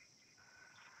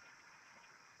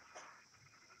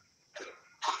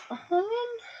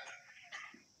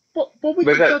 But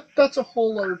that's a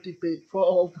whole other debate for a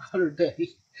whole other day.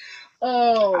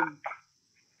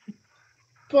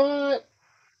 But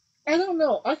I don't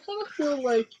know. I kind of feel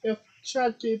like if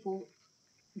Chad Gable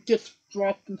gets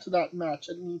dropped into that match,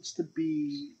 it needs to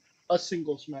be a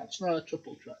singles match, not a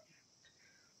triple threat.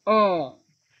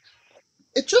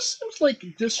 It just seems like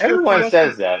this year Everyone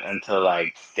says that until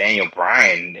like Daniel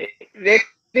Bryan. They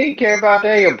didn't care about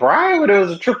Daniel Bryan when it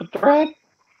was a triple threat.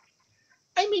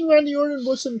 I mean, Randy Orton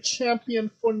wasn't champion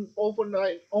for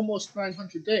almost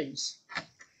 900 days.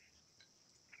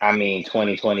 I mean,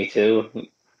 2022.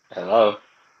 Hello.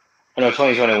 No,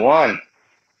 2021.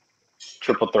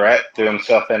 Triple threat. Threw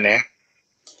himself in there.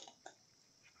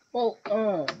 Well,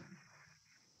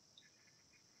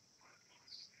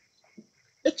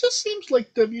 it just seems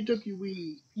like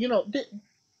WWE,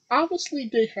 obviously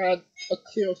they had a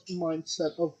clear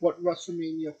mindset of what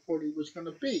WrestleMania 40 was going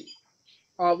to be.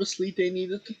 Obviously they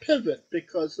needed to pivot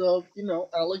because of,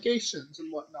 allegations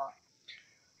and whatnot.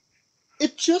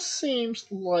 It just seems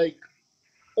like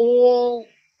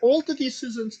all the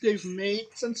decisions they've made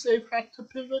since they've had to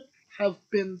pivot have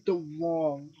been the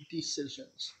wrong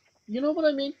decisions. You know what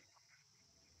I mean?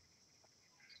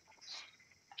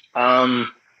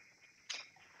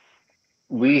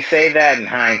 We say that in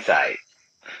hindsight.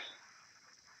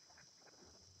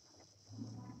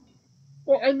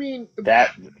 Well, I mean,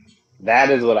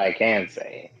 That is what I can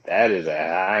say. That is a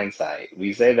hindsight.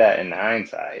 We say that in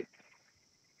hindsight,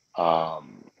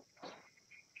 um,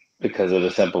 because of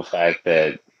the simple fact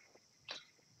that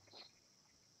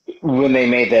when they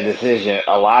made that decision,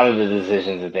 a lot of the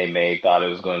decisions that they made thought it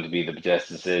was going to be the best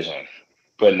decision.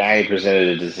 But 90% of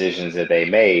the decisions that they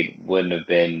made wouldn't have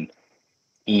been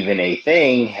even a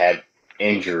thing had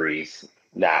injuries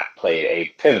not played a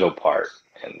pivotal part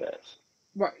in this.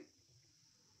 right.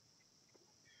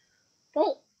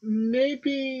 Well,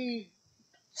 maybe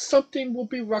something will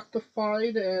be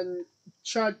rectified and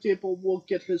Chad Gable will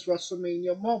get his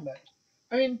WrestleMania moment.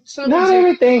 I mean, Sammy Not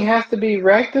Zane. everything has to be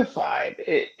rectified.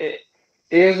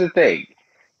 Here's the thing.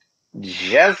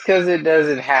 Just because it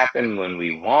doesn't happen when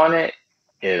we want it,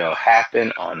 it'll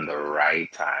happen on the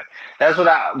right time. That's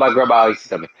what my grandma always used to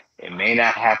tell me. It may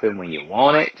not happen when you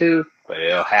want it to, but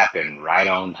it'll happen right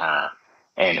on time.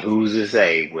 And who's to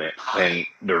say when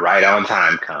the right on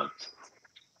time comes?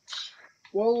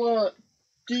 Well,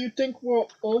 do you think we're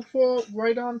over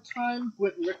right on time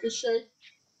with Ricochet?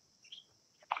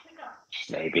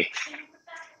 Maybe.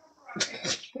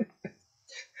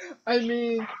 I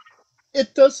mean,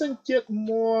 it doesn't get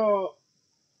more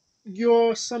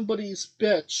you're somebody's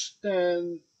bitch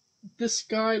than this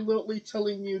guy literally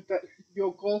telling you that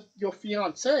your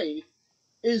fiance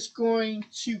is going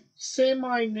to say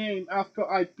my name after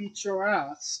I beat your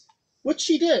ass, which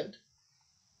she did,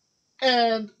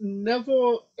 and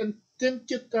never and didn't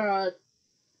get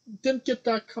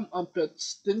that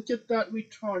comeuppance, didn't get that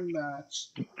return match.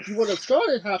 You would have thought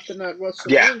it happened at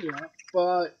Yeah. WrestleMania,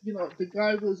 but the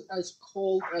guy was as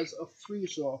cold as a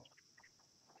freezer.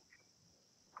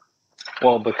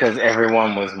 Well, because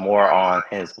everyone was more on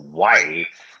his wife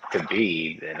to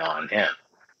be than on him.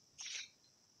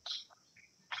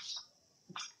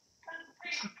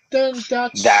 Then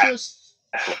that's That just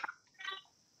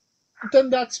then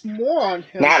that's more on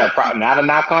him. not a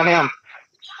knock on him.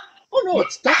 Oh no,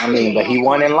 it's I definitely mean, a but he knock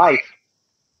won on in him. life.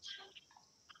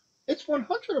 It's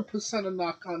 100% a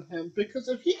knock on him because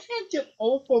if he can't get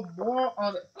over more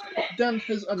on than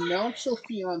his announcer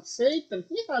fiance, then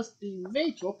he has a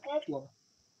major problem.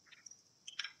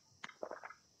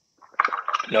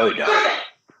 No, he don't.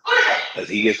 Because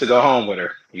he gets to go home with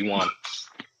her. He won.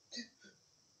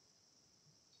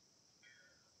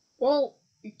 Well,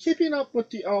 keeping up with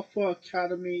the Alpha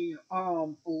Academy,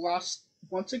 last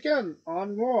once again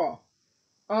on Raw,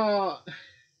 uh,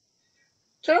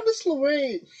 Candice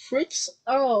LeRae freaks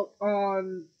out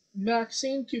on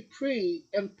Maxine Dupree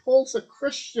and pulls a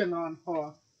Christian on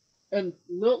her, and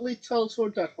literally tells her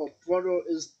that her brother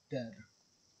is dead.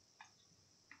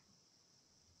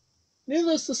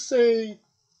 Needless to say,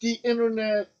 the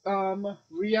internet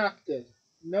reacted.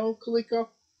 No, Kaliko?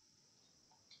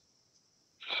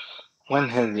 When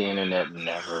has the internet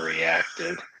never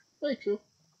reacted? Very true.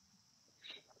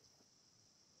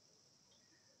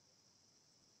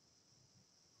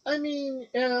 I mean,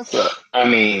 if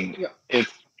yeah,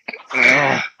 It's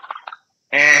eh,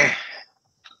 eh,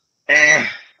 eh.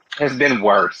 It's been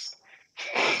worse.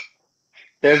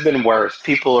 There's been worse.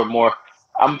 People are more.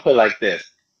 I'm gonna put it like this: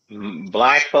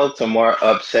 Black folks are more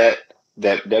upset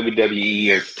that WWE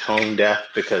is tone deaf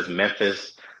because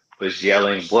Memphis was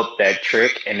yelling "whoop that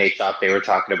trick" and they thought they were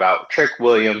talking about Trick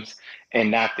Williams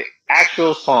and not the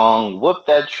actual song "whoop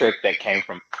that trick" that came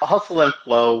from Hustle and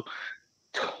Flow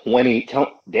 20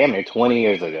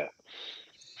 years ago.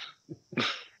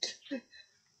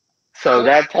 So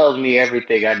that tells me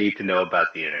everything I need to know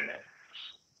about the internet.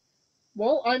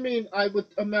 well, I mean, I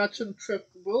would imagine Trick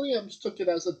Williams took it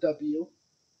as a W.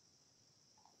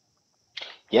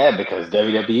 Yeah, because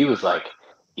WWE was like,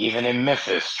 even in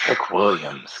Memphis, Trick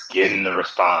Williams getting the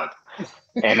response.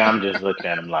 And I'm just looking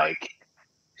at him like,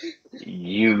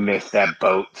 you missed that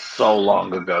boat so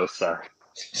long ago, sir.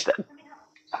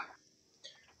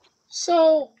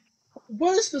 So,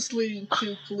 what is this leading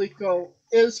to, Kaliko?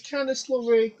 Is Candice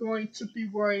LeRae going to be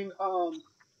wearing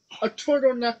a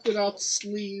turtleneck without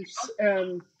sleeves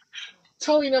and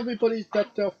telling everybody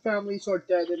that their families are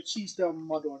dead and she's their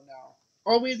mother now?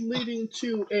 Are we leading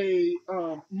to a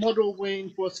Mother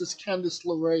Wayne versus Candice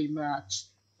LeRae match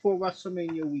for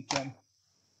WrestleMania weekend?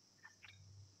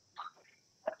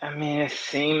 I mean, it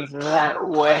seems that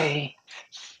way.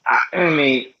 I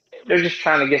mean, they're just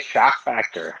trying to get shock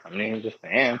factor. I mean, just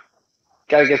damn.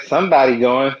 Gotta get somebody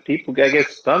going. People gotta get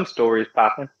some stories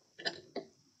popping.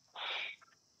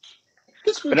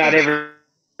 But not every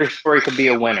story could be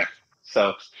a winner.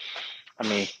 So, I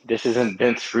mean, this isn't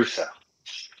Vince Russo.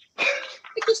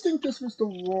 I just think this was the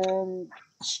wrong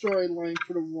storyline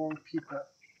for the wrong people.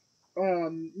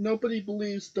 Nobody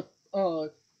believes the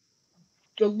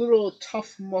little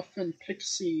tough muffin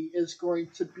pixie is going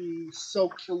to be so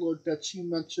killer that she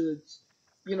mentions,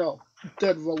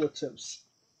 dead relatives.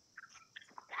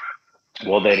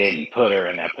 Well, they didn't put her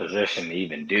in that position to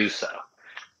even do so.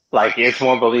 Like, it's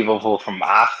more believable from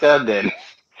Asuka than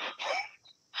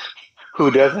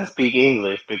who doesn't speak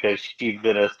English because she's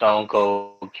been a stone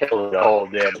cold killer the whole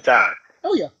damn time.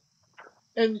 Oh yeah,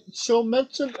 and she'll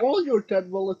mention all your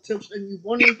dead relatives, and you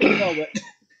won't even know it.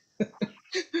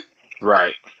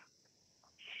 Right.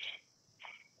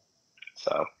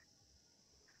 So,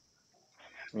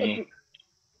 I mean,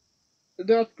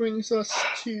 That brings us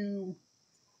to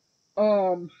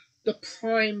the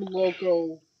Prime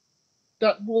logo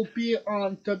that will be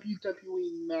on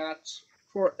WWE mats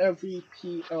for every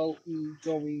PLE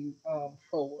going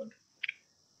forward.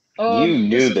 you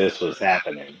knew this was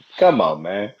happening. Come on,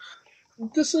 man.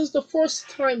 This is the first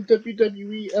time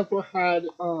WWE ever had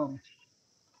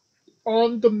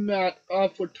on the mat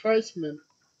advertisement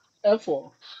ever.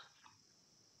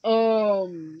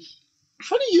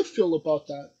 How do you feel about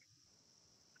that?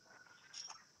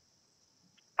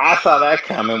 I saw that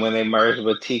coming when they merged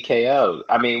with TKO.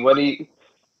 I mean,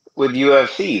 with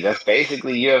UFC? That's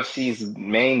basically UFC's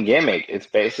main gimmick. It's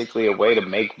basically a way to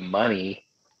make money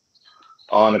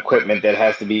on equipment that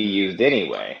has to be used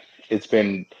anyway. It's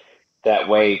been that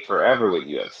way forever with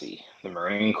UFC. The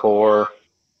Marine Corps,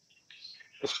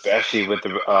 especially with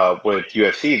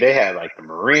UFC, they had like the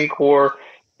Marine Corps.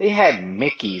 They had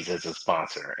Mickey's as a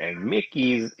sponsor, and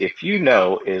Mickey's, if you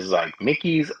know, is like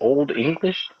Mickey's Old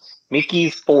English,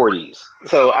 Mickey's 40s.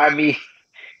 So I mean,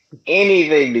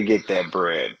 anything to get that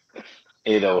bread,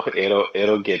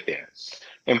 it'll get there.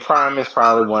 And Prime is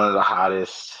probably one of the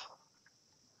hottest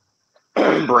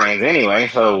brands anyway,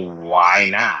 so why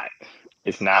not?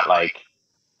 It's not like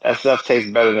that stuff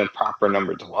tastes better than proper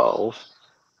number 12.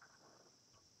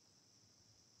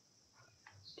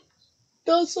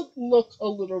 Does it look a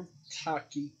little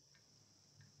tacky?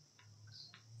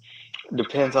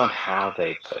 Depends on how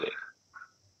they put it.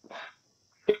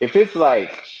 If it's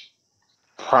like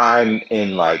Prime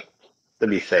in like, let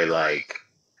me say like,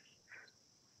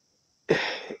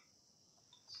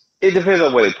 it depends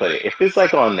on where they put it. If it's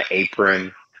like on the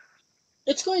apron,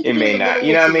 It's going to it be in may the not. middle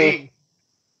You know of what the I mean? ring.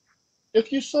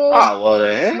 If you saw Oh well,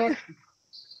 then.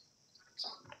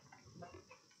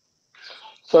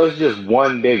 So it's just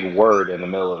one big word in the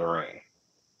middle of the ring.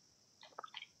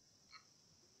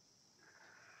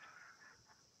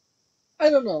 I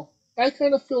don't know. I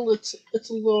kind of feel it's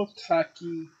a little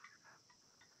tacky.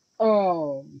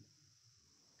 Um,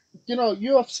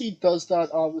 UFC does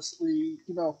that obviously.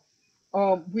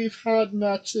 We've had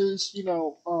matches,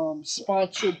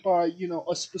 sponsored by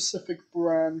a specific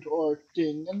brand or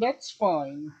thing, and that's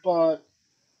fine. But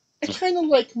I kind of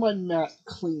like my mat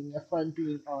clean, if I'm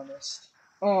being honest.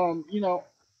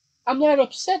 I'm not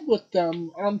upset with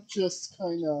them. I'm just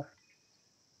kind of,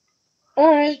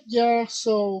 alright, yeah,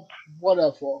 so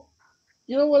whatever.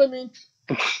 You know what I mean?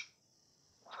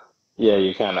 Yeah,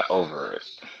 you're kind of over it.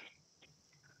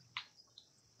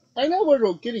 I know where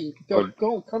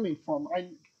they're coming from.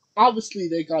 Obviously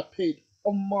they got paid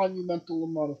a monumental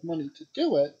amount of money to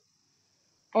do it.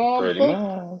 Pretty But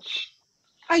much.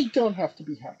 I don't have to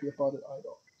be happy about it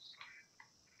either.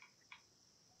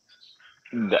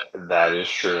 That is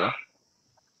true.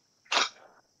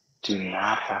 Do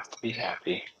not have to be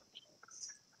happy.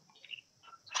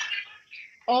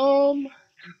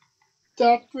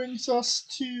 That brings us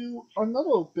to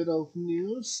another bit of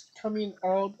news coming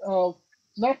out of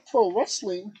not pro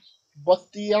wrestling,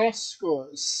 but the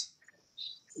Oscars.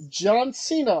 John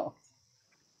Cena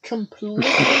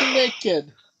completely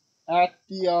naked at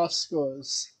the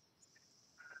Oscars.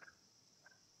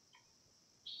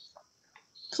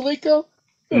 Kaliko,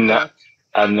 you're No, back.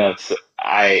 I'm not.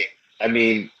 I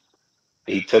mean,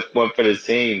 he took one for the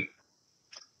team.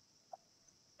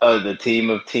 The team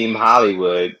of Team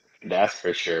Hollywood. That's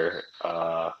for sure.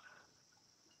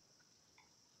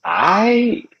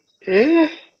 I. Eh,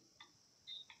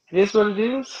 it is what it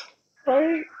is,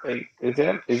 right? Like, is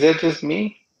that just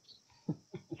me?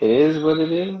 It is what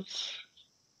it is.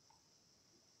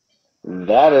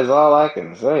 That is all I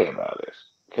can say about it.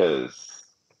 Because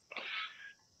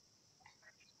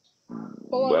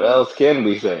Well, What else can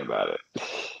we say about it?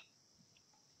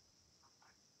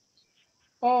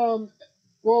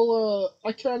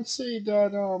 I can say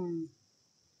that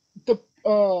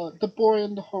the Boy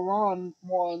and the Heron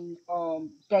won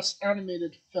Best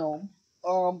Animated Film,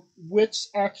 which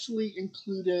actually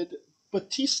included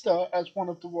Batista as one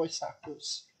of the voice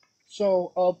actors.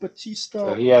 So Batista,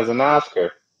 So he has an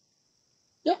Oscar.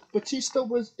 yeah, Batista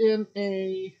was in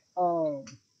a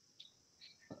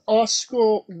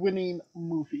Oscar-winning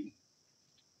movie.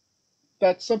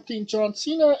 That's something John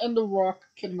Cena and The Rock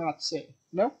cannot say.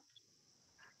 No.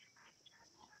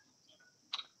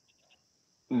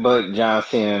 But John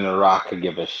Cena and The Rock could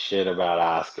give a shit about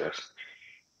Oscars.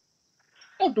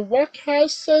 Oh, The Rock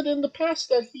has said in the past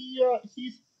that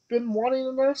he's been wanting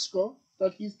an Oscar,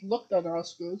 that he's looked at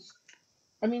Oscars.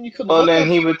 I mean, you could Well, look then at.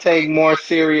 he would take more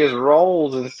serious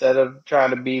roles instead of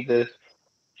trying to be the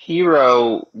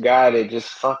hero guy that just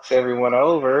fucks everyone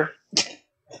over.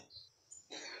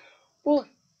 Well,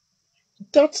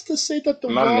 that's to say that The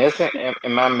Am I Rock. missing?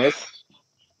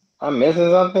 I'm missing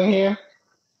something here.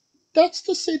 That's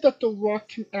to say that The Rock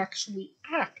can actually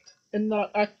act and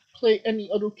not play any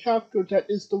other character that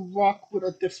is The Rock with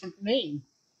a different name.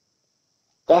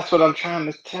 That's what I'm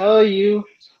trying to tell you.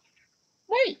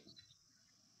 Right.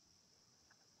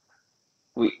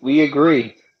 We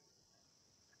agree.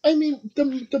 I mean,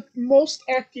 the most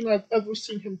acting I've ever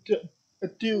seen him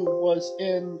do was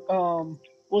in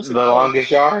what's The it called?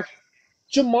 Longest Yard.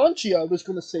 Jumanji. I was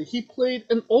gonna say he played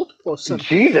an old person.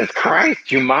 Jesus Christ,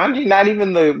 Jumanji! Not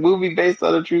even the movie based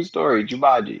on a true story.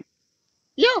 Jumanji.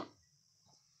 Yeah.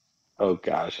 Oh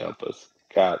gosh, help us.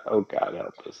 God, oh God,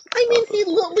 help us. I mean, Help he us.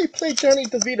 literally played Danny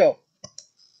DeVito.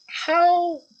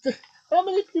 How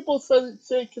many people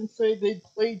can say they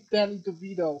played Danny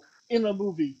DeVito in a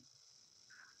movie?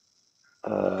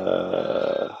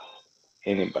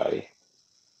 Anybody.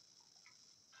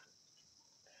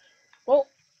 Well,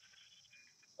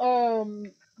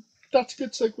 um, that's a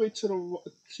good segue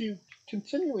to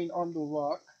continuing on The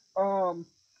Rock.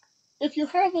 If you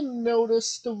haven't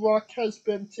noticed, The Rock has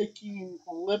been taking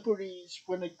liberties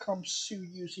when it comes to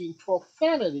using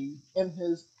profanity in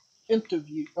his in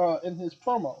his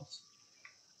promos.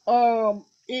 A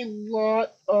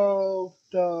lot of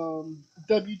the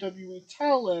WWE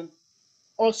talent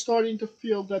are starting to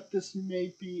feel that this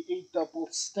may be a double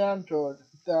standard.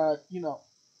 That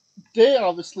they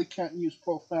obviously can't use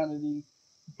profanity,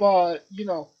 but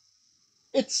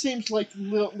it seems like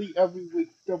literally every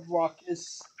week The Rock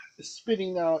is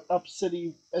spitting out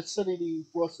obscenity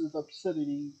versus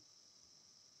obscenity.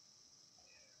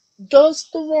 Does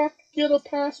The Rock get a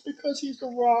pass because he's The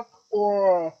Rock,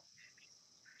 or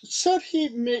should he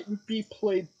be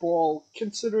played ball,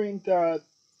 considering that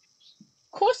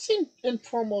cursing in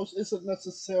promos isn't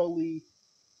necessarily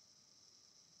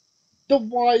the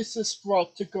wisest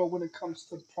route to go when it comes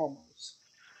to promos?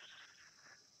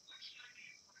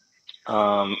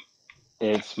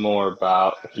 It's more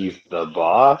about he's the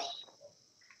boss.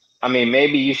 I mean,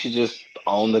 maybe you should just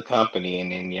own the company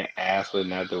and then your ass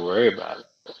wouldn't have to worry about it.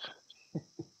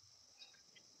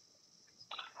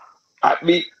 I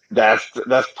mean, that's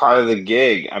part of the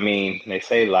gig. I mean, they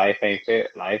say life ain't fair.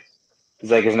 Life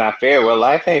is like it's not fair. Well,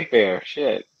 life ain't fair.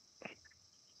 Shit.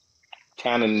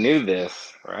 Kind of knew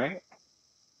this, right?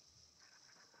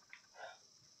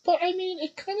 But I mean,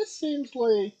 it kind of seems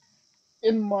like,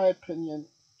 in my opinion,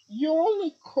 you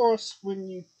only curse when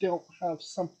you don't have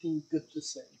something good to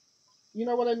say. You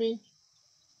know what I mean?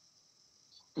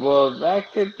 Well,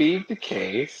 that could be the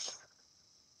case,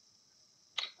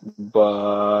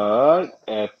 but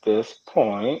at this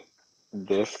point,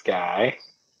 this guy,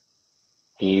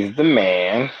 he's the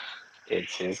man.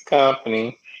 It's his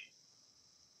company.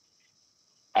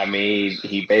 I mean,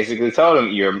 he basically told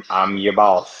him, I'm your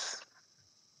boss.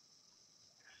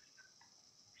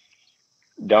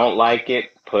 Don't like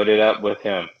it, put it up with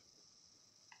him."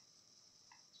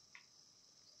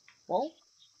 Well,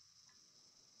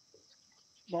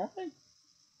 nothing.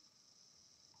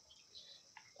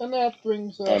 And that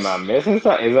brings Am I us. missing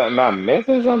something? Am I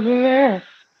missing something there?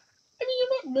 I mean,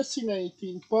 you're not missing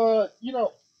anything, but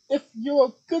if you're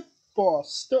a good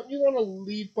boss, don't you want to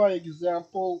lead by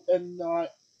example and not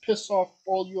piss off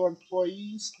all your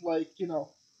employees? Like,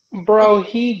 Bro,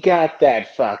 he got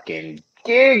that fucking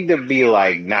gig to be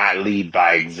like not lead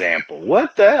by example.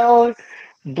 What the hell?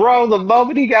 Bro, the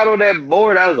moment he got on that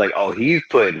board, I was like, oh, he's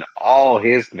putting all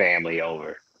his family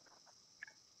over.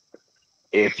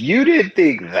 If you didn't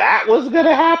think that was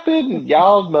gonna happen,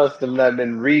 y'all must have not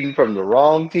been reading from the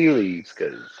wrong tea leaves,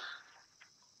 because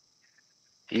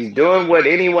he's doing what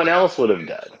anyone else would have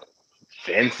done.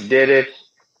 Vince did it.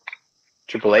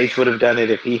 Triple H would have done it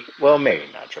if he, well, maybe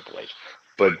not Triple H,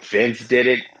 but Vince did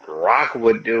it. Rock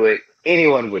would do it.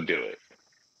 Anyone would do it.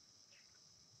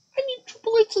 I mean,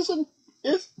 Triple H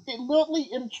is literally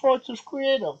in charge of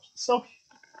creative, so,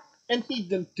 and he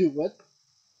didn't do it.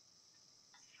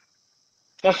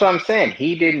 That's what I'm saying.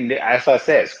 He didn't, as I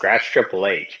said, scratch Triple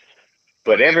H.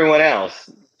 But everyone else,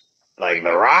 like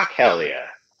The Rock, hell yeah.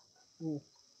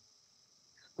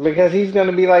 Because he's going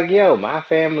to be like, yo, my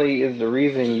family is the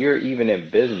reason you're even in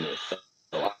business.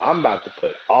 So I'm about to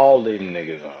put all these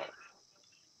niggas on.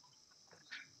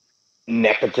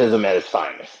 Nepotism at its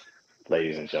finest,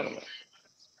 ladies and gentlemen.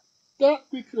 That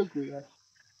we could agree on.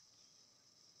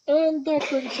 And that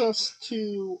brings us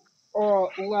to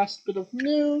our last bit of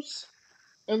news,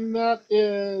 and that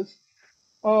is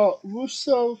Russo/Miro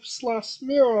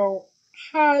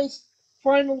has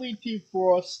finally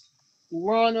divorced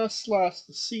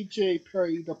Lana/CJ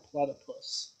Perry the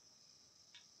Platypus.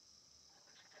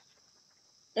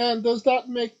 And does that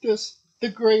make this the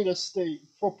greatest day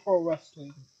for pro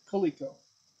wrestling, Kaliko?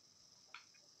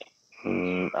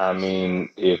 I mean,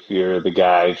 if you're the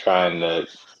guy trying to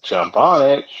jump on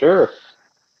it, sure.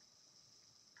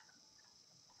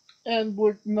 And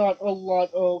would not a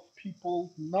lot of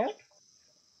people not?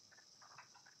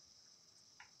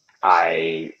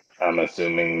 I'm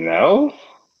assuming no.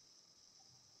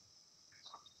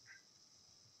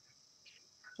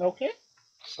 Okay.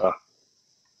 So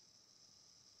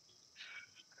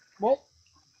Well,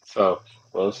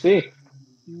 we'll see.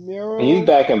 Miro. He's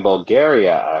back in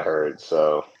Bulgaria, I heard.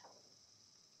 So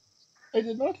I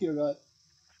did not hear that.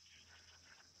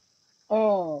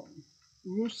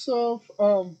 Rusev,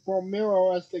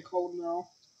 Miro, as they call him now,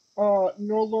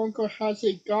 no longer has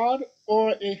a god or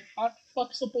a hot,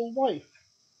 flexible wife.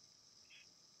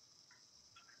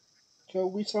 So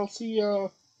we shall see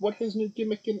what his new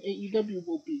gimmick in AEW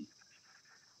will be.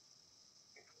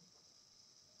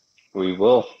 we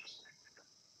will.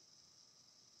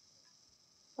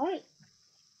 Alright.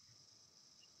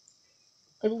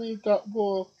 I believe that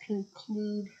will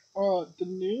conclude the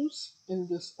news in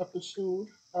this episode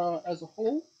as a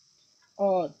whole.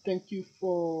 Thank you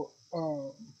for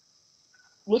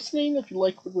listening. If you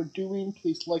like what we're doing,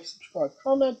 please like, subscribe,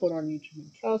 comment, but on YouTube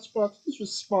and Castbox. This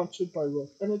was sponsored by Rogue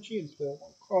Energy and Player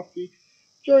One Coffee.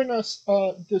 Join us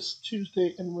this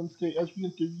Tuesday and Wednesday as we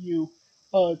interview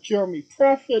Jeremy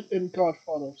Prophet and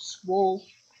Godfather Swole.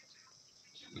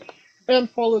 And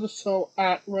follow the show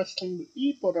at Wrestling with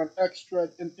E, both on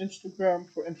Xthread and Instagram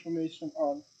for information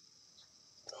on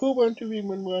who we're interviewing,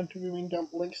 when we're interviewing them,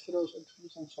 links to those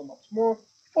interviews, and so much more.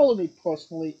 Follow me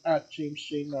personally at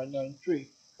JamesJ993.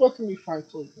 Where can we find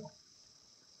Toledo?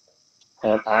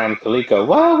 And I'm Kaliko.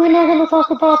 Well, we're not going to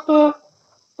talk about the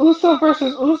Uso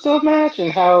versus Uso match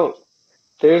and how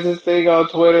there's this thing on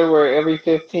Twitter where every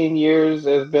 15 years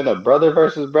there's been a brother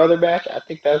versus brother match. I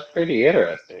think that's pretty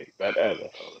interesting. But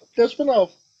there's been a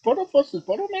brother versus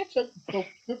brother match for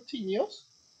 15 years?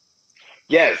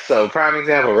 Yes, so prime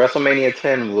example, WrestleMania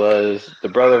 10 was the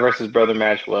brother versus brother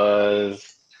match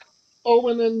was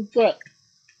Owen and Brett.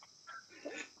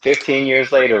 15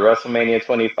 years later, WrestleMania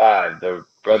 25, the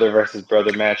brother versus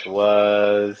brother match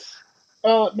was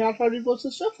Matt Hardy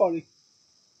versus Jeff Hardy.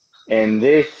 And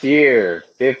this year,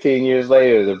 15 years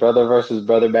later, the brother versus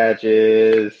brother match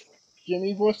is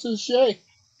Jimmy versus Jay.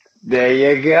 There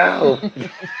you go.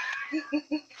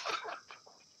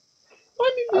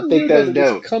 I think that's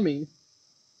dope. Was coming.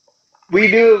 We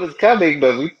knew it was coming,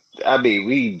 but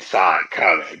we saw it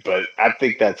coming. But I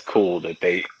think that's cool that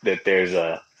there's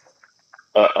a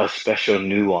special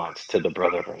nuance to the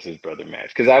brother versus brother match,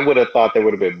 because I would have thought there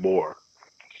would have been more.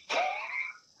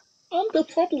 There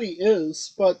probably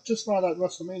is, but just not at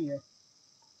WrestleMania.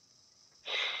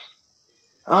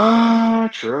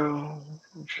 True.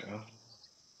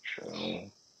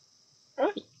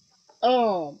 Alright.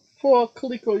 For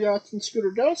Kaliko Yachts and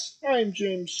Scooter Dust, I'm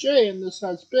James J, and this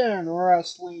has been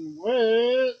Wrestling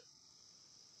with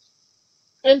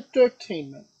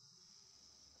Entertainment.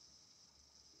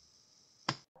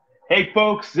 Hey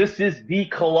folks, this is the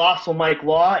Colossal Mike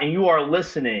Law, and you are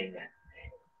listening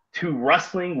to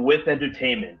Wrestling with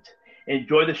Entertainment.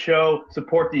 Enjoy the show,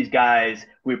 support these guys.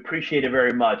 We appreciate it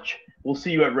very much. We'll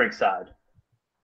see you at ringside.